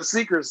isn't a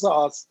secret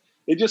sauce.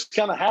 It just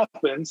kind of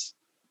happens.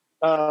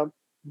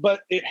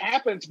 But it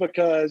happens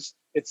because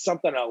it's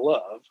something I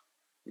love.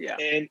 Yeah.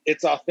 And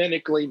it's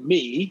authentically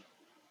me.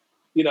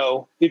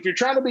 If you're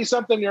trying to be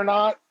something you're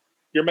not,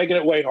 you're making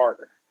it way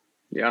harder.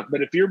 Yeah.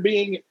 But if you're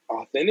being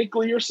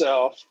authentically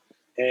yourself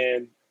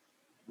and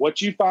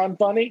what you find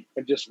funny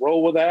and just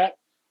roll with that,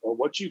 or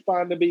what you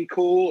find to be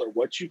cool or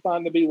what you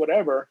find to be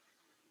whatever,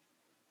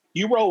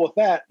 you roll with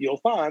that, you'll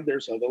find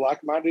there's other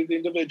like-minded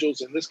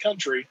individuals in this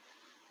country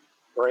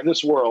or in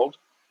this world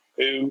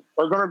who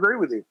are going to agree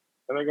with you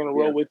and they're going to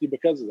roll with you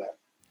because of that.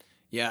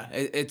 Yeah,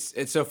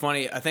 it's so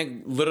funny. I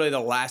think literally the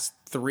last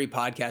 3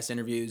 podcast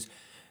interviews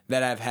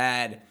that I've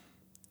had,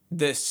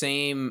 the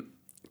same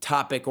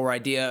topic or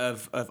idea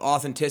of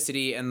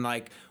authenticity, and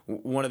like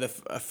one of the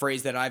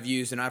phrase that I've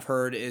used and I've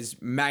heard is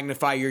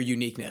magnify your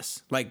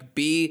uniqueness. Like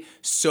be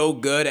so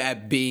good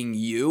at being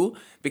you,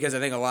 because I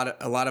think a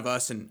lot of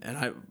us and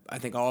I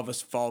think all of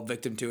us fall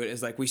victim to it,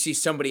 is like we see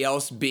somebody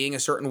else being a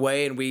certain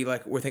way and we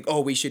think, oh,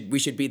 we should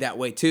be that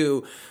way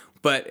too.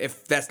 But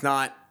if that's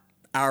not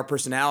our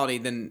personality,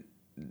 then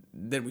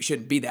we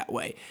shouldn't be that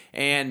way.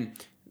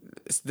 And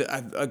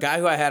a guy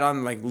who I had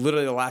on like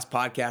literally the last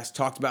podcast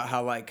talked about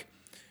how like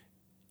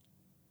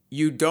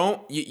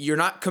you're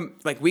not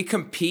like we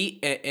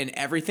compete in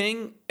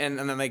everything, and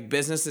then like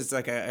business is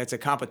like it's a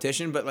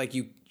competition, but like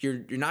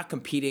you're not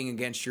competing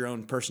against your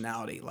own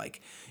personality.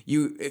 Like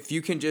if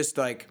you can just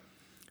like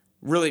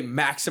really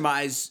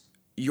maximize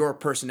your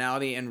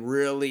personality and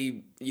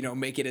really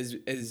make it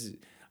as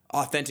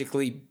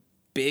authentically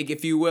big,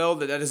 if you will.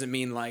 That doesn't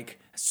mean like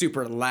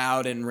super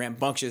loud and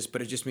rambunctious,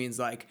 but it just means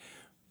like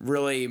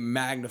really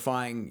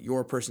magnifying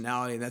your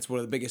personality. And that's one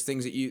of the biggest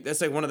things that's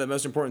like one of the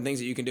most important things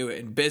that you can do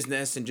in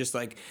business, and just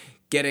like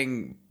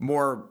getting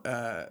more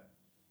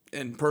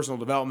in personal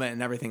development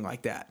and everything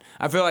like that.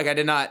 I feel like I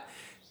did not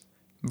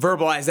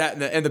verbalize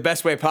that in the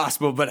best way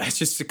possible, but it's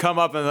just to come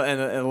up in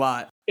a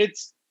lot.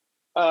 It's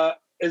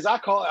as I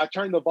call it, I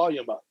turn the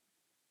volume up.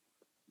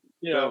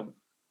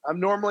 I'm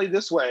normally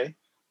this way,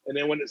 and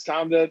then when it's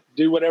time to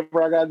do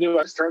whatever I got to do,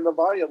 I just turn the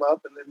volume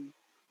up, and then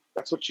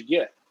that's what you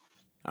get.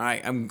 All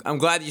right, I'm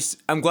glad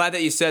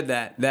that you said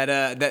that.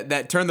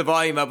 That turn the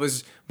volume up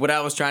was what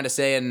I was trying to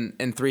say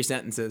in 3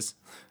 sentences.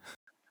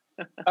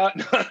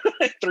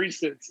 3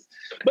 sentences.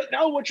 But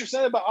no, what you're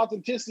saying about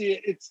authenticity,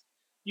 it's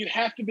you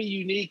have to be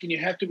unique and you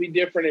have to be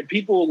different, and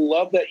people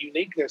love that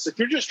uniqueness. If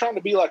you're just trying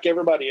to be like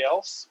everybody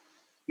else,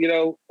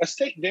 a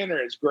steak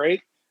dinner is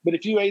great, but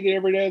if you ate it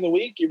every day of the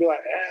week, you'd be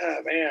like,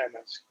 man,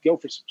 let's go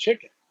for some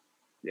chicken.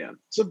 Yeah.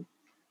 So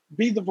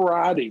be the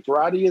variety.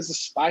 Variety is the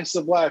spice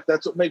of life.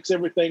 That's what makes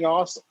everything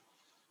awesome.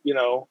 You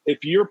know,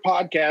 if your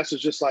podcast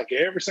is just like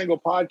every single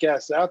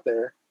podcast out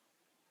there,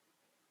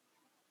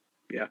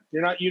 Yeah.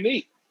 you're not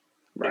unique,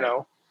 Right. you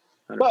know.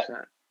 100%.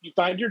 But you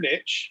find your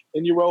niche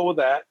and you roll with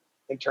that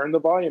and turn the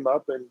volume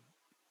up, and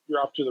you're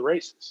off to the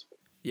races.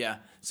 Yeah.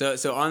 So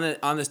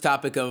on this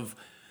topic of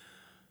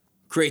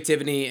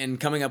creativity and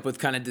coming up with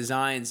kind of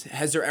designs,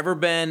 has there ever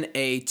been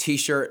a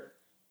t-shirt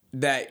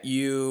that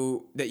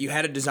you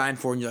had a design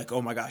for and you're like,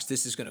 oh my gosh,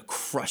 this is going to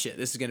crush it,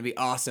 this is going to be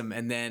awesome,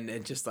 and then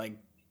it just like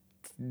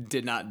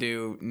did not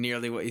do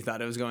nearly what you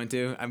thought it was going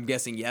to? I'm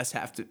guessing yes,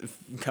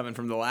 coming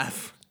from the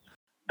laugh.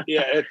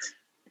 Yeah,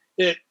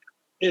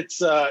 it's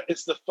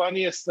the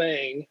funniest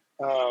thing.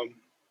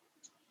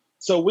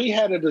 So we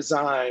had a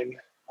design,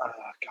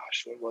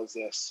 gosh, when was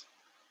this?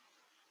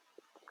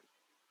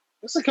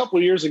 It's a couple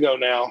of years ago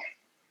now.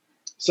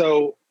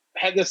 So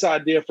had this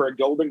idea for a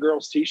Golden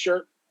Girls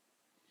t-shirt.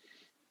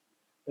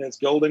 And it's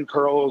Golden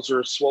Curls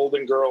or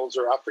Swollen Girls,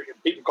 or I forget,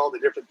 people call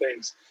it different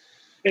things.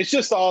 It's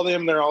just all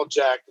them, they're all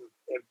jacked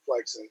and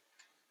flexing.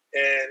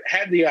 And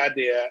had the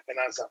idea, and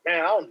I was like,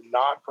 man, I'm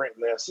not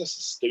printing this. This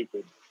is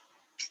stupid.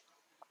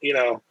 You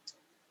know,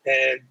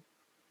 and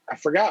I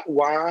forgot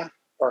why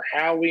or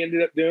how we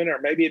ended up doing it, or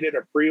maybe I did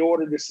a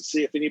pre-order just to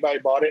see if anybody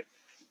bought it.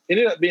 It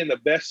ended up being the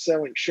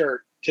best-selling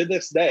shirt to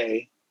this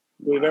day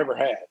we've ever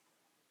had.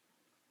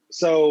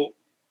 So,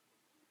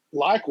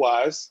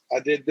 likewise, I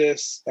did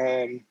this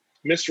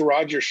Mr.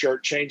 Rogers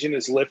shirt changing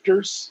his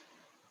lifters.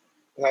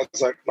 And I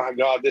was like, my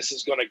God, this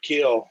is going to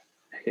kill.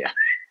 Yeah.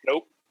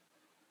 Nope.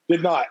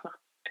 Did not.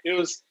 It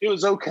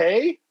was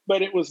okay,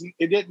 but it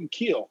didn't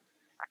kill.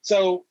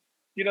 So,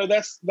 you know,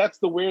 that's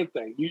the weird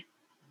thing.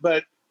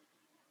 But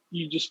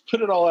you just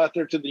put it all out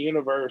there to the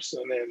universe,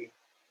 and then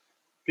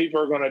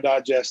people are going to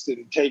digest it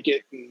and take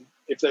it. And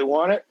if they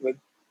want it, but,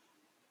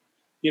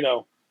 you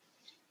know,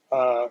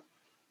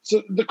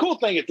 so the cool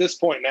thing at this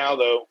point now,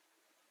 though,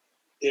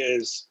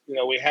 is, you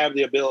know, we have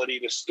the ability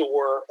to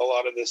store a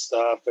lot of this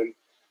stuff, and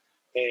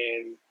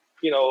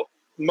you know,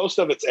 most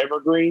of it's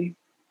evergreen.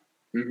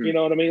 Mm-hmm. You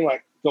know what I mean?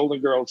 Like Golden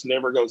Girls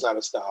never goes out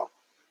of style.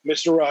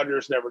 Mr.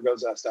 Rogers never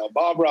goes out of style.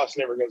 Bob Ross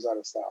never goes out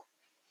of style.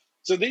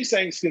 So these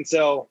things can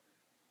sell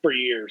for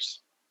years,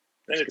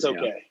 and it's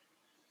okay. Yeah.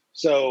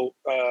 So,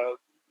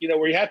 you know,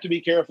 where you have to be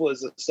careful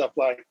is the stuff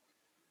like,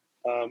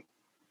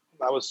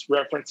 I was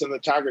referencing the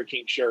Tiger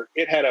King shirt.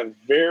 It had a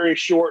very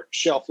short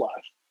shelf life.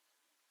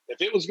 If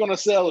it was going to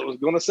sell, it was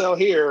going to sell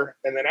here.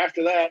 And then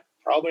after that,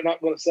 probably not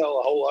going to sell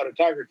a whole lot of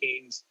Tiger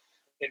Kings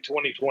in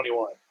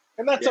 2021.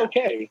 And that's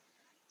okay.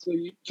 So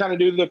you kind of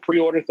do the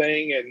pre-order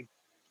thing, and,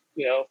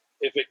 you know,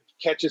 if it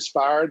catches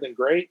fire, then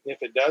great. If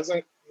it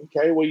doesn't,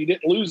 okay, well, you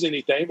didn't lose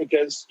anything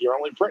because you're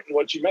only printing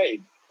what you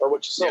made or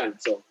what you sold. Yeah.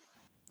 So,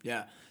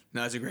 Yeah,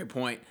 no, that's a great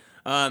point.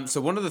 So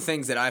one of the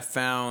things that I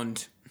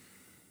found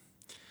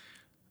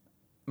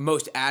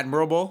most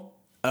admirable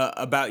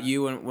about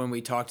you when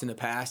we talked in the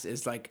past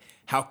is like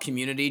how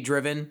community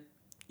driven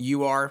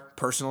you are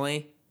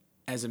personally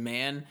as a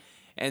man.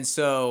 And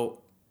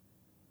so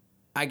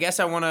I guess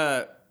I want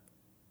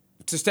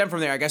to stem from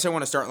there. I guess I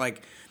want to start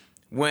like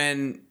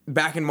when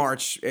back in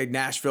March,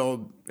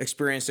 Nashville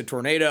experienced a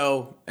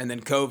tornado and then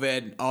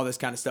COVID, all this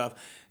kind of stuff.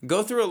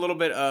 Go through a little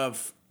bit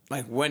of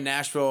like when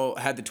Nashville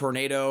had the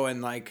tornado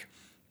and like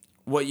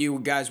what you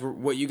guys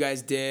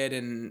did,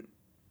 and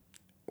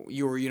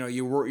you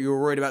were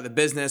worried about the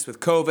business with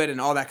COVID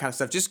and all that kind of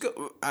stuff. Just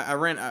go. I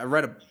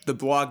read the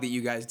blog that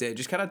you guys did.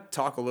 Just kind of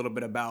talk a little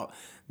bit about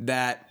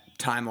that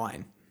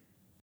timeline.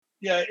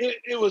 yeah,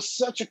 it was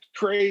such a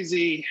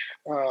crazy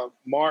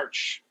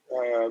March.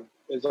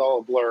 It's all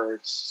a blur.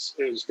 It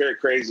was very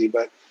crazy.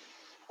 But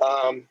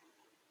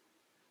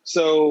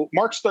so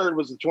March 3rd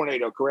was the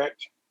tornado,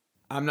 correct?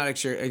 I'm not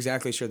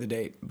exactly sure the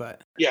date,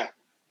 but Yeah.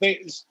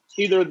 It's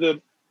either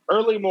the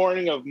early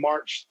morning of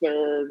March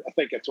 3rd. I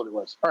think that's what it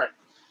was. All right.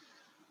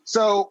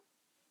 So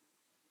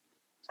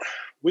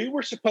we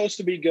were supposed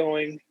to be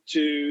going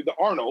to the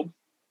Arnold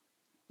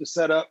to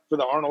set up for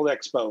the Arnold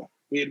Expo.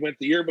 We had went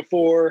the year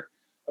before.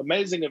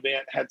 Amazing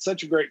event. Had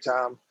such a great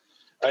time.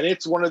 And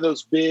it's one of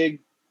those big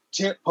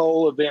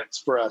tentpole events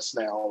for us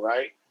now,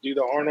 right? Do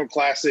the Arnold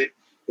Classic,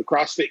 the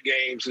CrossFit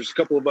Games. There's a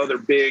couple of other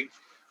big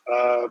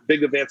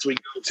events we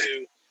go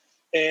to.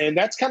 And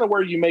that's kind of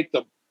where you make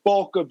the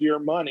bulk of your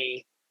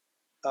money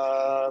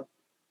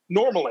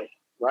normally,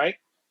 right?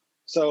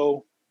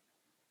 So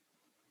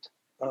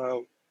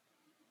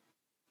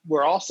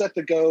we're all set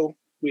to go.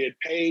 We had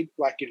paid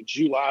like in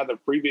July the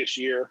previous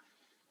year,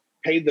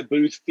 paid the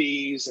booth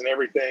fees and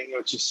everything,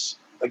 which is,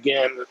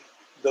 again,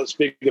 those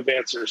big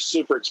events are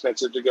super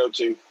expensive to go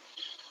to.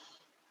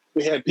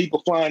 We had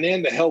people flying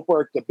in to help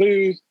work the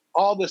booth.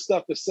 All this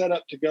stuff is set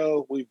up to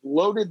go. We've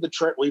loaded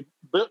we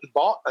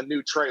bought a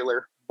new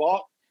trailer,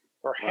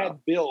 had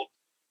built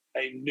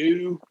a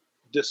new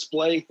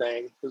display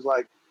thing. It was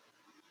like,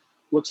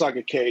 looks like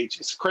a cage.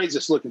 It's the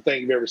craziest looking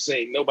thing you've ever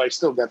seen. Nobody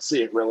still got to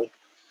see it really.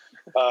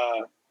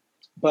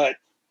 But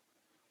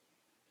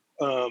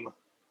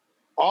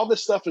all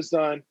this stuff is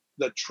done.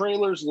 The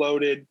trailer's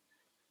loaded.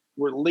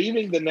 We're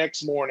leaving the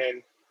next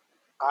morning.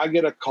 I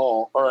get a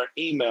call or an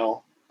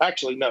email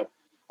Actually, no.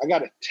 I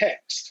got a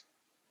text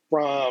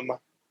from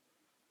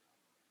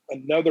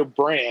another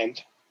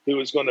brand who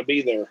was going to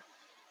be there.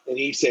 And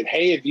he said,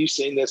 "Hey, have you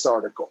seen this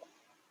article?"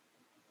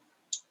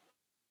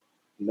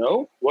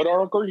 No. What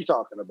article are you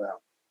talking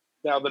about?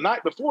 Now, the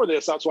night before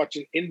this, I was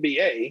watching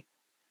NBA,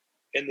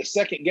 and the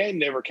second game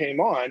never came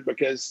on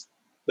because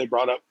they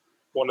brought up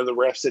one of the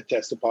refs had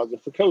tested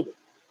positive for COVID.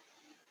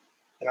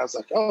 And I was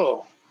like,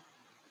 oh,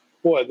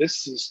 boy,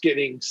 this is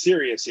getting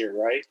serious here,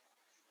 right?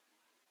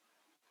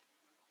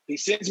 He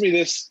sends me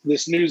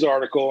this news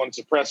article, and it's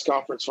a press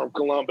conference from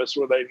Columbus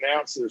where they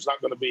announced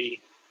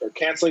they're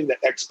canceling the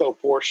expo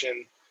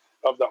portion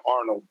of the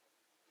Arnold.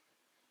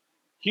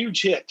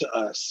 Huge hit to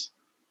us.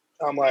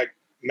 I'm like,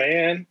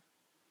 man,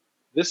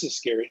 this is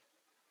scary.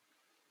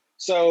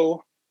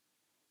 So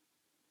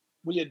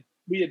we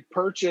had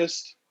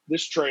purchased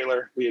this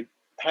trailer. We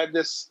had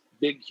this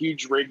big,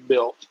 huge rig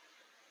built.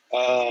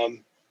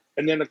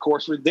 And then, of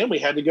course, we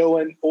had to go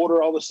and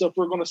order all the stuff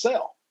we're going to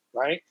sell,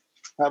 right?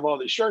 Have all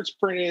these shirts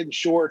printed and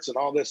shorts and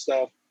all this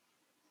stuff.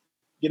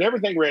 Get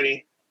everything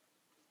ready.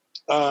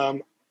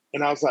 And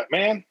I was like,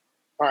 man,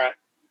 all right.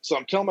 So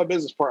I'm telling my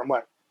business partner, I'm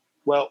like,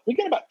 well, we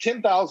got about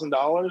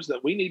 $10,000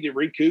 that we need to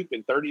recoup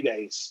in 30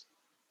 days,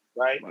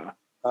 right?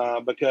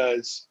 Wow.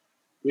 Because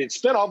we had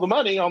spent all the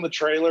money on the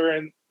trailer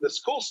and this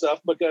cool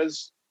stuff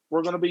because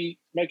we're going to be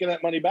making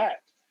that money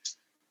back.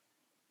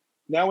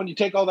 Now, when you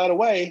take all that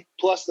away,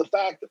 plus the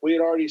fact that we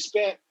had already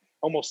spent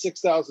almost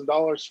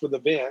 $6,000 for the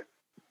event,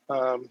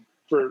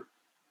 for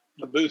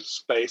the booth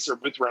space or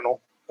booth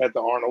rental at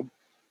the Arnold,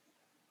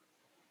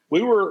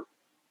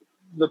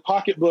 the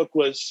pocketbook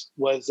was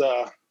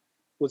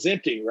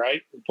empty,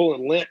 right? We're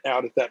pulling lint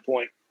out at that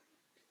point.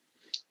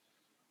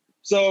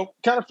 So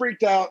kind of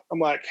freaked out. I'm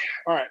like,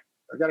 all right,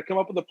 I got to come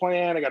up with a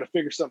plan. I got to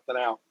figure something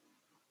out.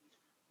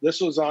 This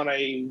was on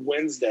a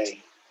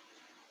Wednesday.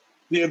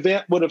 The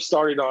event would have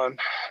started on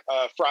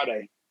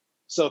Friday.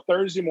 So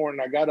Thursday morning,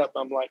 I got up.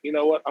 I'm like, you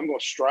know what? I'm going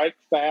to strike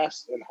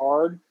fast and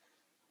hard.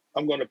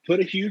 I'm going to put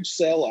a huge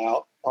sale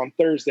out on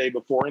Thursday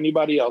before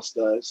anybody else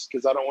does,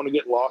 because I don't want to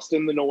get lost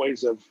in the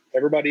noise of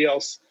everybody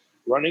else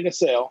running a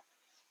sale.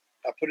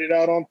 I put it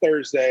out on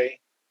Thursday,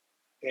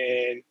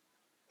 and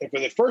for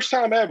the first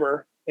time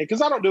ever, and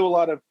because I don't do a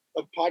lot of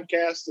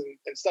podcasts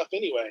and stuff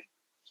anyway,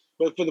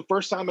 but for the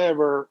first time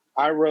ever,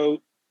 I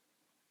wrote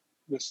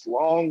this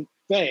long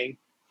thing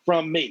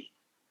from me.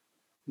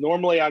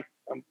 Normally,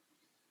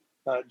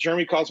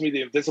 Jeremy calls me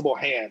the invisible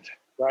hand,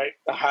 right?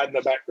 I hide in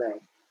the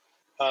background.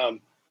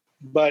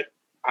 But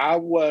I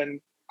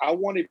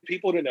wanted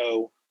people to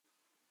know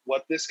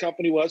what this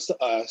company was to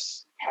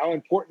us, how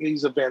important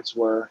these events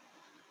were,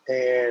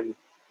 and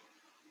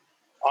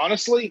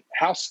honestly,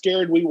 how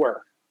scared we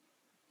were.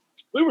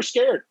 We were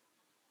scared,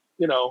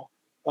 you know.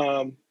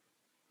 I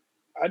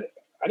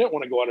didn't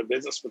want to go out of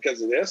business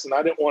because of this, and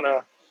I didn't want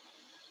to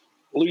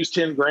lose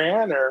 10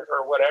 grand or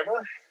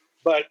whatever.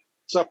 But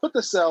so I put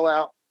the sale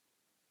out.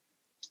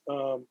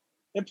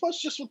 And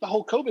plus, just with the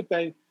whole COVID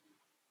thing,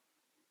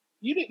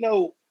 you didn't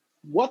know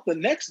what the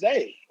next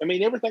day. I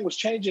mean, everything was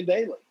changing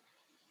daily.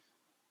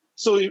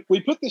 So we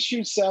put this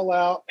huge sell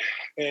out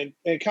and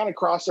kind of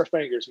crossed our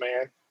fingers,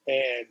 man.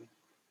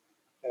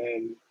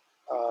 And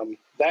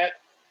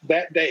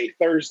that day,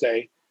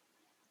 Thursday,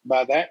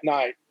 by that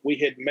night, we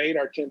had made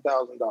our $10,000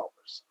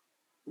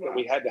 that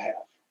we had to have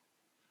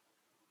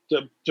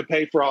to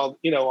pay for all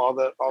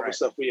the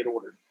stuff we had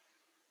ordered.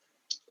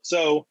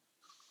 So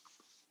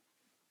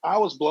I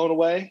was blown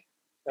away,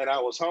 and I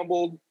was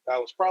humbled. I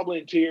was probably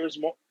in tears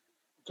a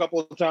couple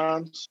of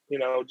times,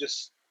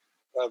 just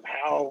of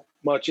how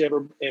much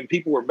and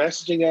people were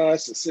messaging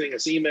us and sending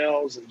us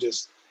emails and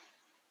just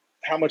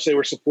how much they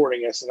were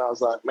supporting us. And I was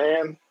like,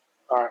 man,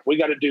 all right, we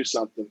got to do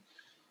something.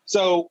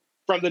 So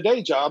from the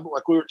day job,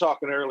 like we were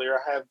talking earlier,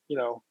 I have,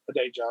 a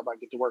day job. I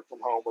get to work from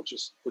home, which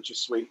is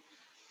sweet.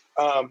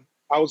 I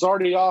was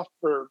already off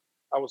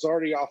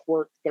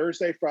work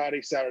Thursday,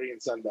 Friday, Saturday,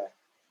 and Sunday.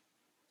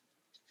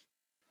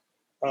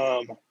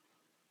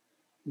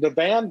 The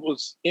van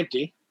was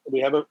empty. We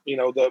have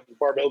the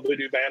Barbell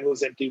Voodoo van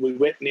was empty. We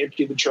went and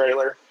emptied the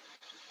trailer.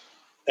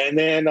 And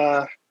then,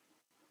 of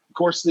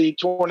course, the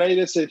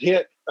tornadoes had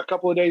hit a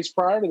couple of days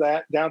prior to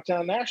that,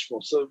 downtown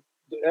Nashville. So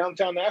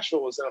downtown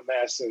Nashville was in a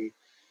mess,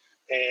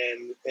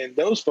 and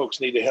those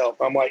folks needed help.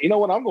 I'm like, you know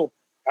what? I'm going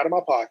out of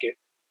my pocket.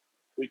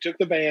 We took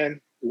the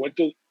van, we went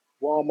to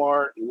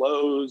Walmart, and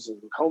Lowe's,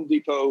 and Home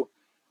Depot,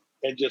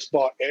 and just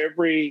bought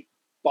every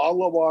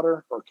bottle of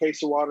water, or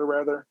case of water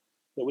rather,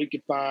 that we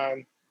could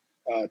find.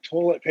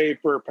 Toilet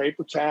paper,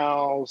 paper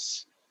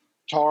towels,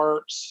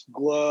 tarps,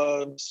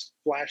 gloves,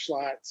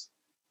 flashlights.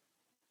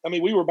 I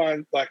mean, we were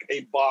buying like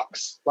a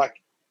box.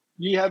 Like,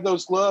 you have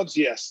those gloves?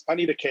 Yes. I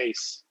need a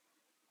case.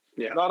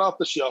 Yeah. Not off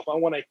the shelf. I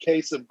want a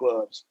case of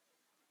gloves.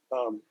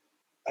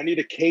 I need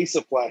a case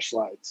of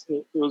flashlights.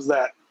 It was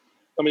that.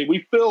 I mean,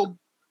 we filled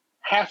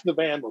half the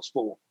van was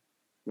full.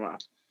 Wow.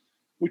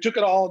 We took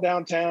it all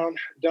downtown,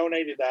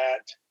 donated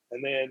that.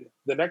 And then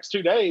the next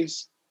 2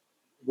 days,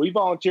 we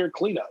volunteered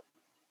cleanup.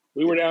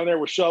 We were down there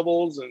with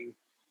shovels and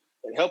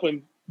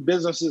helping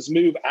businesses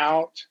move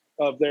out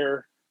of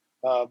their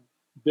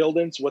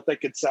buildings, what they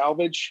could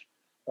salvage.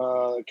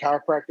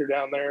 Chiropractor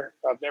down there.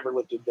 I've never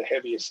lifted the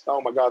heaviest.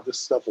 Oh my God, this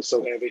stuff is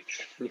so heavy.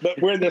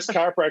 But we're in this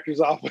chiropractor's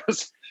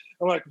office.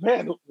 I'm like,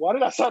 man, why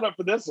did I sign up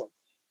for this one?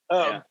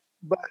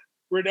 But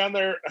we're down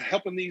there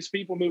helping these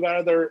people move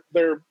out of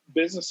their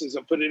businesses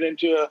and put it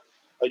into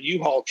a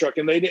U-Haul truck,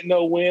 and they didn't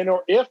know when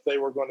or if they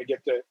were going to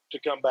get to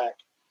come back.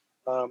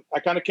 I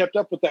kind of kept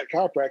up with that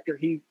chiropractor.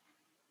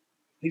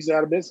 He's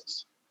out of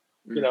business.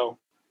 You know,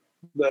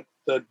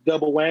 the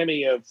double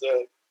whammy of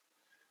the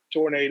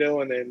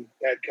tornado and then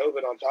had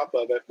COVID on top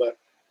of it. But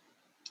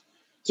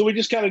so we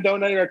just kind of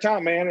donated our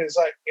time, man. And it's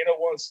like, you know,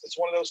 it's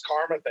one of those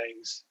karma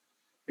things.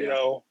 You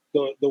know,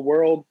 the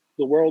world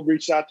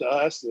reached out to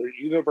us, the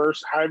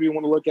universe, however you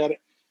want to look at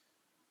it,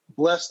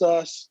 blessed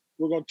us.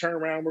 We're going to turn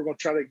around. We're going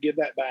to try to give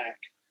that back.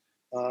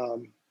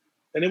 And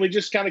then we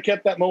just kind of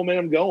kept that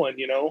momentum going,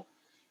 you know.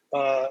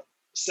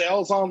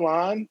 Sales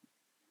online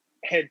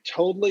had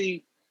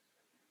totally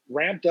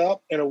ramped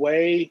up in a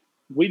way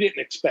we didn't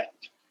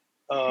expect.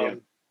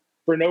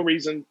 For no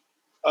reason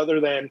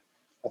other than,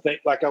 I think,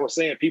 like I was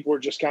saying, people were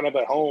just kind of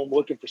at home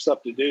looking for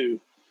stuff to do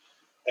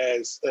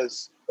as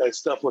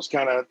stuff was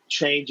kind of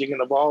changing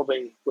and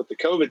evolving with the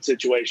COVID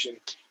situation.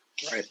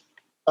 Right.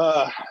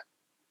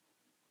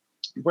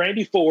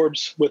 Brandy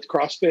Forbes with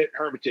CrossFit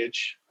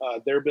Hermitage,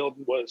 their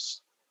building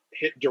was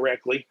hit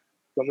directly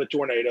from the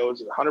tornado. It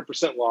was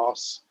 100%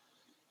 loss.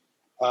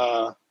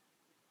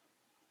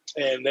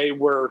 And they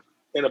were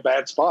in a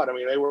bad spot. I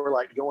mean, they were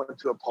like going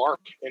into a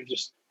park and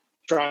just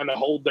trying to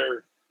hold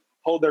their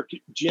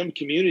gym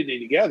community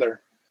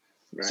together.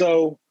 Right.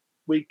 So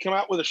we come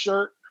out with a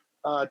shirt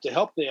to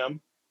help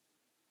them.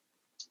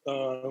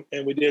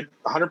 And we did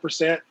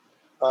 100%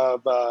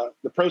 of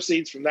the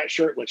proceeds from that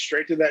shirt went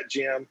straight to that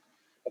gym.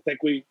 I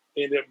think we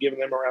ended up giving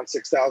them around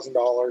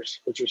 $6,000,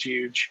 which was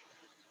huge.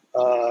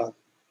 And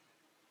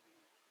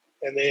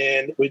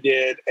then we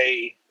did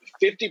a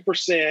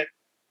 50%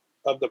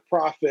 of the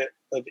profit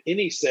of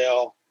any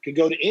sale could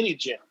go to any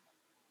gym.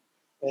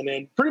 And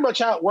then pretty much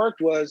how it worked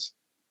was,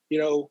 you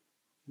know,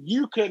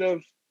 you could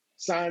have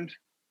signed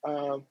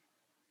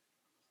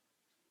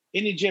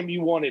any gym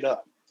you wanted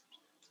up.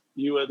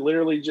 You would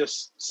literally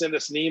just send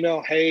us an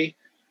email. Hey,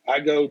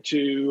 I go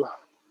to,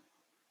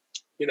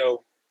 you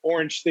know,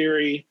 Orange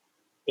Theory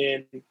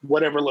in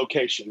whatever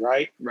location,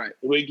 right? Right.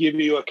 We give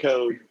you a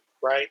code,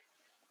 right?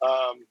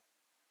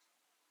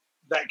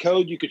 That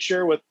code you could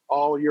share with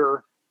all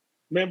your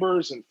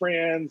members and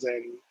friends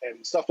and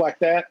stuff like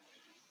that.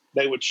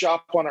 They would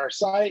shop on our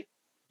site,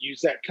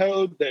 use that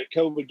code. That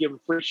code would give them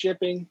free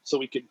shipping so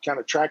we could kind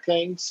of track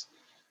things.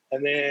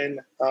 And then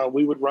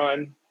we would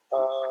run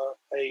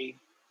a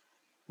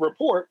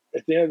report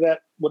at the end of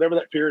that, whatever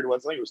that period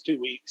was. I think it was 2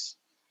 weeks,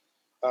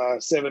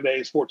 7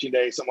 days, 14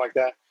 days, something like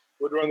that.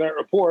 We'd run that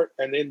report,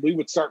 and then we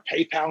would start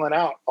PayPaling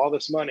out all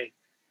this money.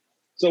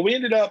 So we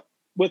ended up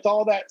with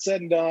all that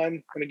said and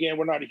done. And again,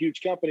 we're not a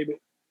huge company, but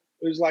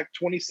it was like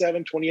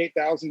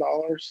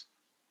 $28,000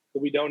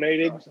 that we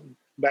donated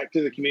back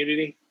to the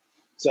community.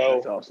 So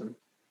that's awesome,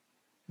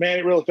 man,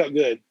 it really felt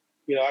good.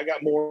 You know, I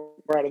got more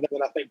out of that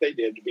than I think they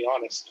did, to be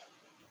honest.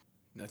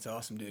 That's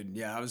awesome, dude.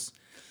 Yeah, I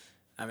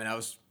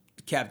was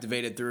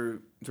captivated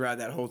throughout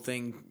that whole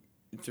thing,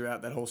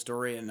 throughout that whole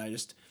story. And I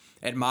just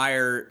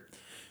admire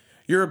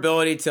your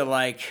ability to,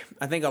 like,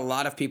 I think a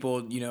lot of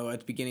people, you know, at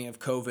the beginning of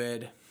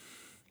COVID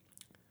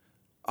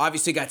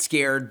obviously got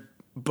scared,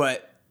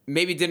 but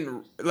maybe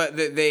didn't,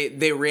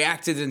 they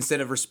reacted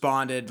instead of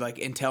responded, like,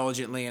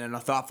 intelligently and in a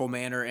thoughtful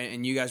manner.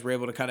 And you guys were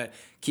able to kind of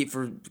keep a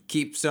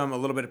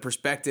little bit of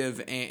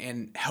perspective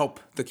and help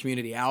the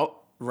community out,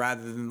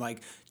 rather than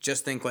like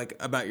just think like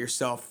about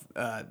yourself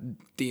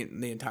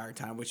the entire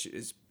time, which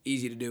is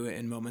easy to do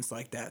in moments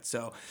like that.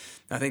 So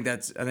I think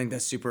that's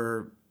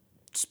super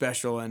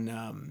special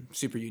and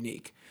super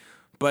unique.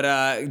 But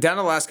down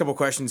to the last couple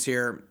questions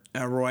here,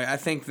 Roy. I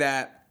think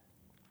that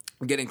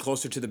getting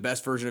closer to the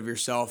best version of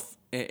yourself,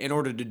 in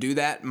order to do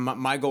that,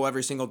 my goal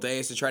every single day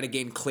is to try to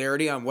gain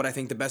clarity on what I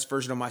think the best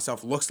version of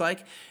myself looks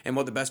like and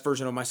what the best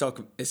version of myself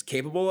is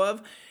capable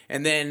of.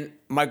 And then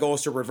my goal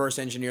is to reverse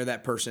engineer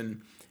that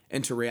person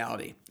into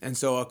reality. And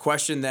so a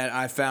question that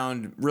I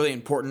found really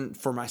important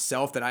for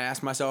myself, that I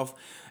ask myself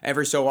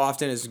every so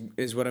often,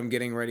 is what I'm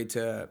getting ready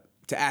to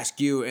ask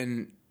you.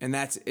 And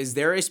that's, is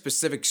there a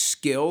specific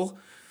skill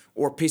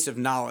or piece of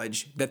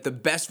knowledge that the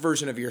best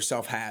version of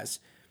yourself has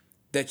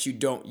that you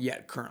don't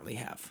yet currently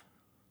have?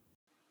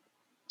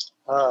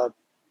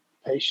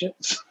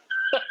 Patience.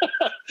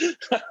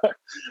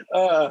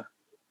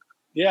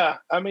 Yeah,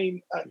 I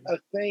mean, I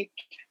think,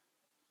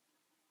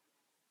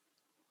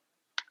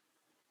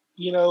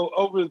 you know,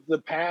 over the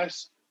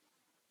past,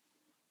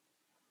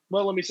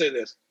 well, let me say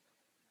this.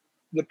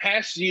 The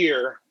past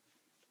year,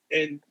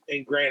 and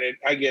granted,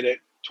 I get it,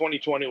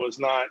 2020 was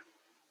not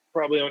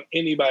probably on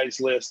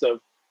anybody's list of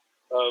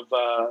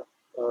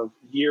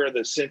year of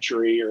the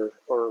century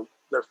or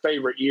their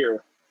favorite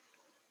year.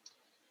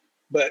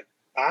 But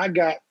I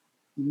got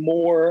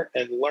more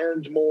and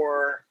learned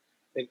more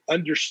and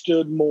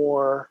understood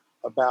more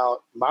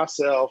about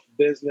myself,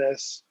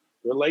 business,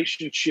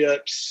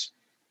 relationships,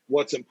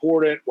 what's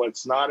important,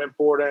 what's not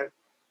important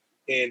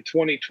in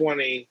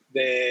 2020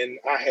 than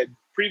I had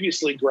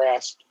previously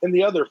grasped in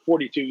the other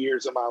 42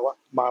 years of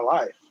my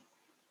life.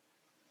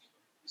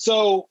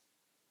 So,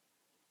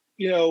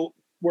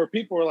 where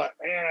people were like,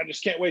 man, I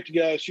just can't wait to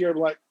get out this year. I'm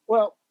like,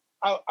 well,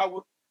 I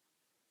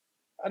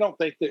don't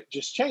think that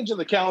just changing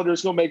the calendar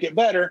is going to make it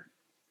better,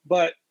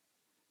 but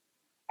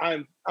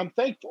I'm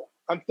thankful.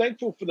 I'm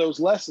thankful for those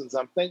lessons.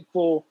 I'm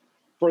thankful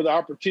for the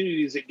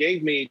opportunities it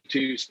gave me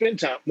to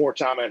spend more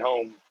time at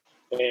home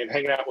and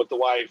hanging out with the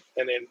wife.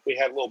 And then we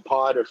had a little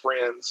pod of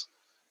friends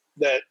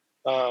that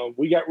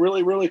we got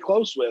really, really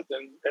close with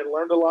and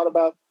learned a lot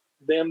about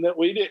them that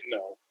we didn't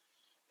know.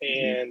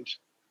 And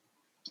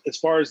as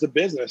far as the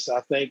business,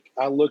 I think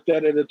I looked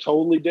at it a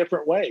totally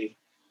different way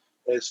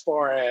as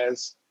far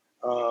as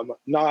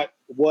not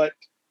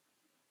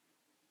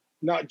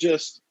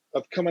just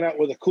of coming out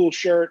with a cool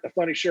shirt, a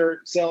funny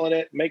shirt, selling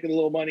it, making a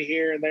little money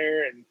here and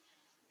there,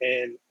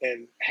 and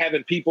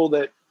having people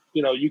that,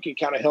 you can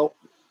kind of help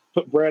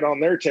put bread on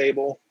their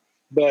table.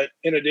 But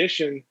in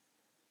addition,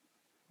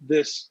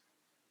 this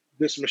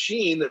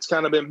machine that's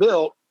kind of been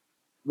built,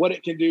 what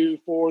it can do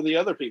for the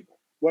other people.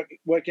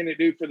 What can it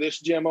do for this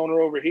gym owner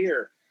over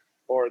here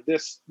or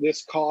this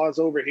cause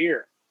over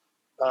here?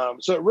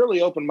 So it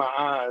really opened my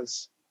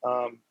eyes.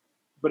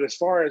 But as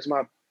far as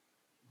my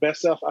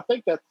best self, I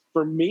think that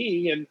for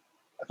me, and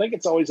I think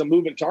it's always a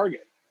moving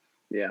target.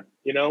 Yeah.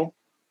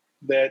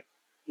 That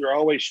you're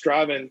always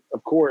striving,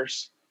 of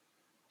course,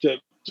 to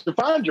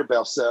find your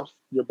best self,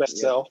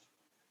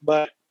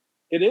 but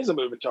it is a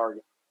moving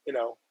target.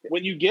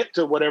 When you get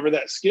to whatever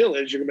that skill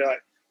is, you're gonna be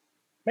like,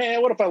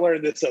 man, what if I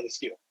learned this other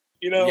skill?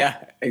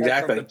 Yeah,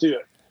 exactly. To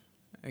it.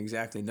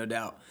 Exactly. No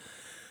doubt.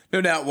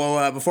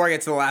 Well, before I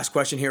get to the last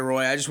question here,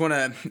 Roy, I just want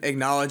to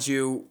acknowledge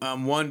you.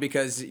 One,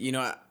 because,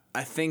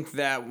 I think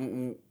that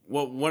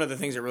one of the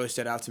things that really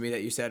stood out to me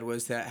that you said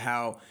was that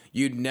how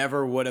you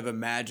never would have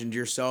imagined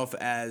yourself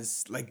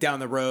as like down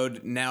the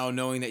road now,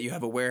 knowing that you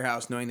have a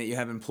warehouse, knowing that you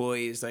have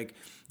employees, like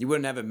you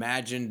wouldn't have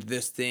imagined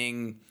this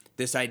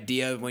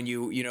idea when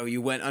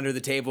you went under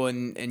the table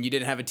and you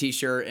didn't have a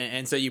t-shirt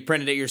and so you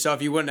printed it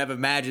yourself. You wouldn't have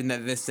imagined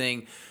that this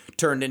thing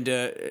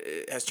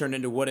has turned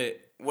into what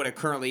it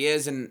currently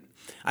is. And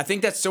I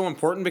think that's so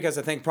important because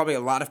I think probably a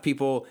lot of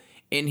people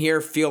in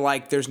here feel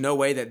like there's no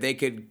way that they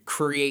could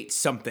create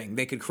something.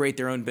 They could create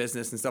their own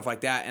business and stuff like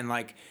that. And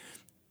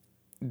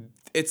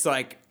it's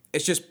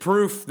just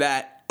proof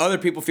that other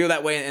people feel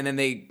that way and then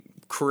they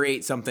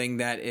create something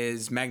that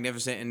is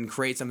magnificent and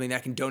create something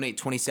that can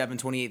donate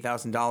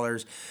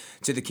 $28,000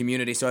 to the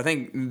community. So I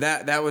think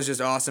that was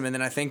just awesome. And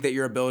then I think that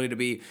your ability to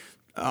be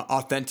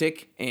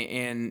authentic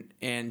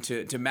and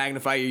to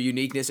magnify your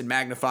uniqueness and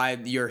magnify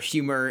your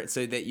humor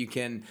so that you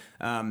can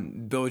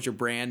build your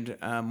brand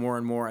more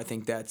and more. I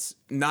think that's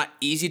not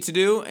easy to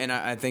do, and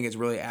I think it's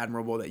really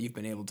admirable that you've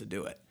been able to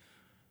do it.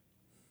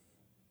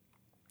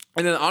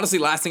 And then honestly,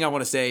 last thing I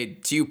want to say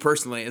to you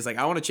personally is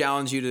I want to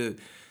challenge you to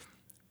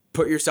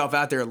put yourself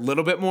out there a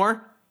little bit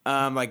more.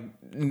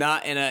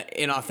 Not in an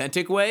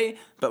inauthentic way,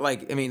 but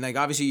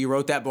obviously you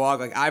wrote that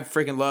blog. I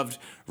freaking loved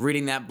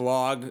reading that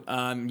blog.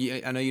 I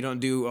know you don't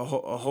do a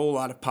whole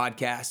lot of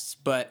podcasts,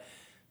 but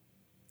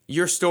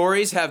your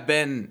stories have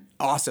been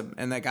awesome.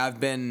 And I've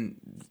been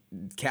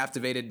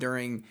captivated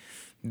during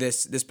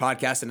this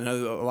podcast, and I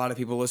know a lot of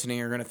people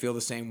listening are going to feel the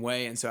same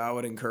way. And so I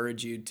would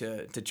encourage you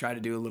to try to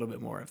do a little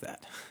bit more of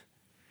that.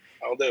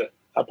 I'll do it.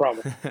 I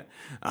promise.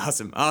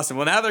 Awesome.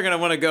 Well, now they're going to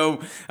want to go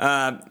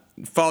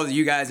follow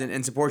you guys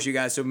and support you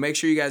guys. So make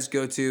sure you guys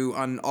go to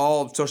on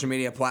all social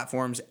media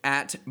platforms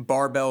at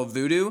Barbell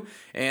Voodoo.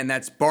 And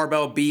that's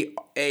Barbell,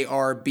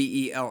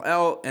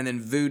 BARBELL, and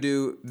then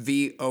Voodoo,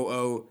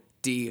 VOODOO.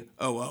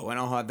 And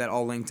I'll have that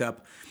all linked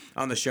up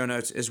on the show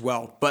notes as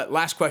well. But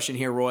last question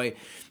here, Roy,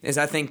 is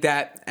I think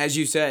that, as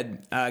you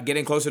said,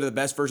 getting closer to the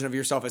best version of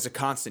yourself is a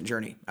constant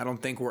journey. I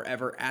don't think we're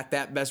ever at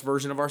that best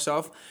version of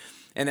ourselves.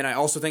 And then I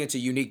also think it's a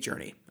unique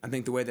journey. I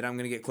think the way that I'm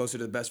going to get closer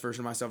to the best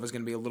version of myself is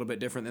going to be a little bit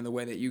different than the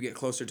way that you get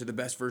closer to the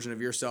best version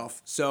of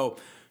yourself. So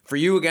for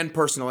you, again,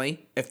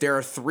 personally, if there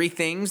are 3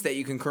 things that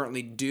you can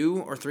currently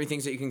do or 3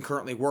 things that you can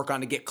currently work on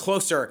to get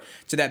closer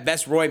to that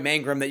best Roy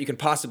Mangrum that you can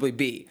possibly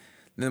be,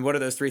 then what are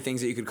those 3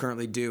 things that you could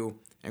currently do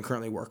and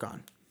currently work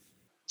on?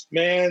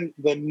 Man,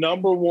 the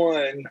number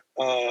one,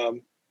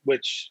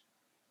 which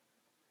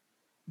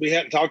we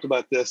hadn't talked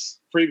about this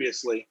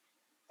previously,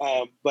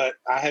 but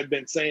I have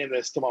been saying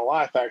this to my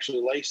wife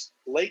actually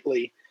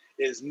lately,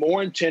 is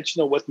more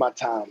intentional with my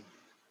time.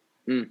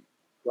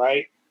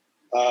 Right?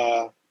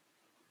 I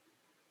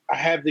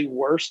have the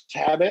worst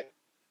habit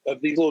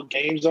of these little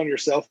games on your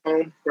cell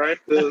phone, right?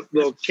 The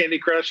little Candy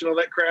Crush and all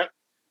that crap.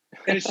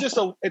 And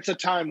it's a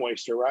time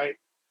waster, right?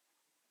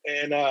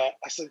 And I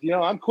said,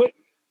 I'm quitting.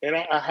 And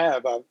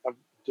I've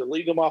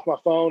deleted them off my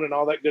phone and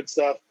all that good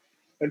stuff.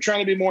 And trying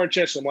to be more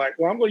intentional. I'm like,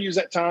 well, I'm going to use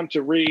that time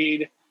to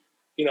read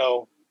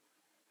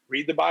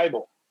the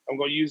Bible. I'm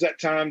going to use that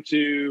time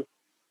to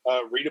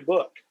read a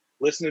book,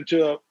 listening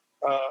to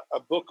a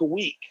book a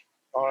week.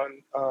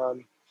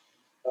 on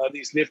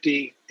these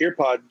nifty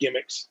earpod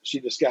gimmicks she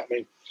just got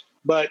me.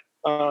 But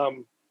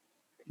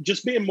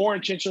just being more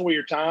intentional with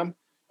your time.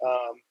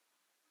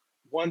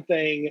 One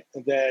thing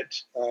that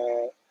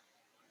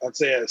I'd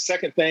say a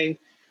second thing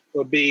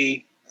would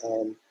be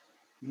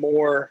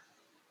more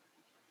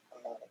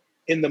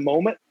in the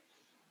moment.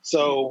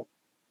 So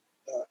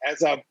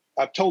as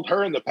I've told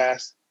her in the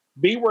past,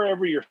 be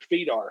wherever your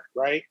feet are,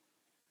 right?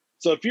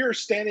 So if you're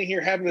standing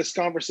here having this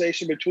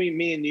conversation between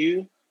me and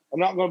you, I'm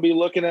not going to be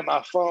looking at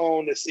my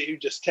phone to see who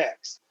just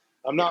texted.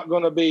 I'm not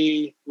going to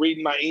be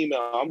reading my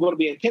email. I'm going to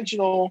be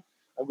intentional.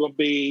 I'm going to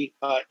be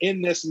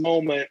in this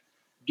moment,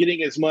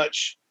 getting as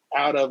much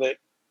out of it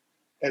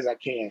as I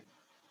can.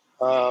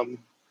 And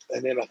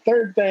then a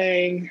third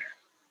thing,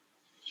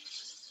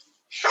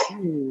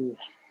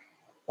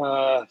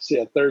 a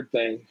third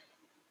thing.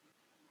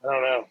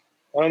 I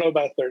don't know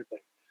about a third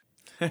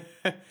thing.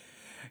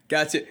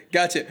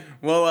 Gotcha.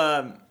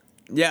 Well,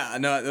 yeah,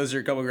 no, those are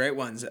a couple of great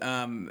ones.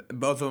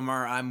 Both of them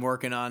I'm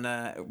working on,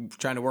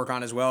 trying to work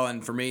on as well.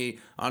 And for me,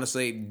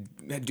 honestly,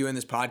 doing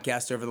this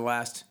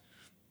podcast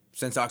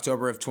since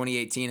October of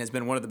 2018 has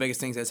been one of the biggest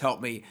things that's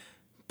helped me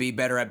be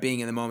better at being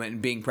in the moment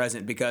and being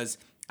present, because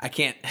I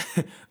can't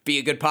be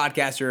a good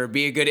podcaster or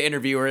be a good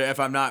interviewer if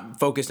I'm not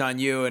focused on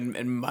you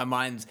and my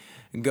mind's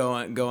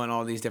going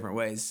all these different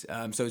ways.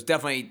 So it's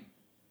definitely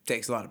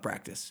takes a lot of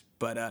practice.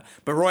 But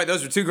Roy,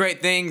 those are two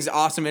great things.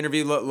 Awesome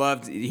interview.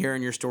 Loved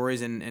hearing your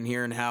stories and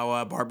hearing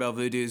how Barbell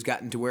Voodoo has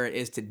gotten to where it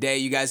is today.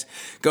 You guys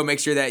go make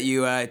sure that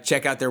you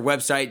check out their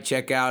website,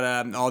 check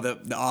out all the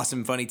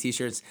awesome, funny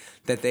T-shirts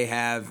that they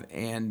have.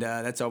 And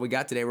that's all we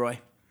got today, Roy.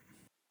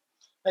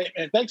 Hey,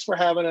 and thanks for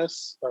having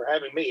us, or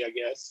having me, I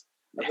guess.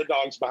 The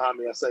dog's behind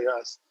me, I say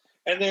us.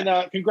 And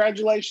then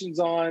congratulations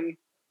on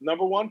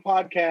 #1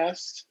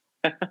 podcast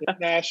in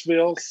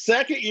Nashville,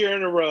 2nd year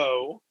in a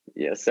row.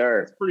 Yes,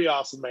 sir. It's pretty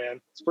awesome, man.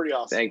 It's pretty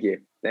awesome. Thank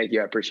you.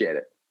 I appreciate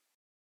it.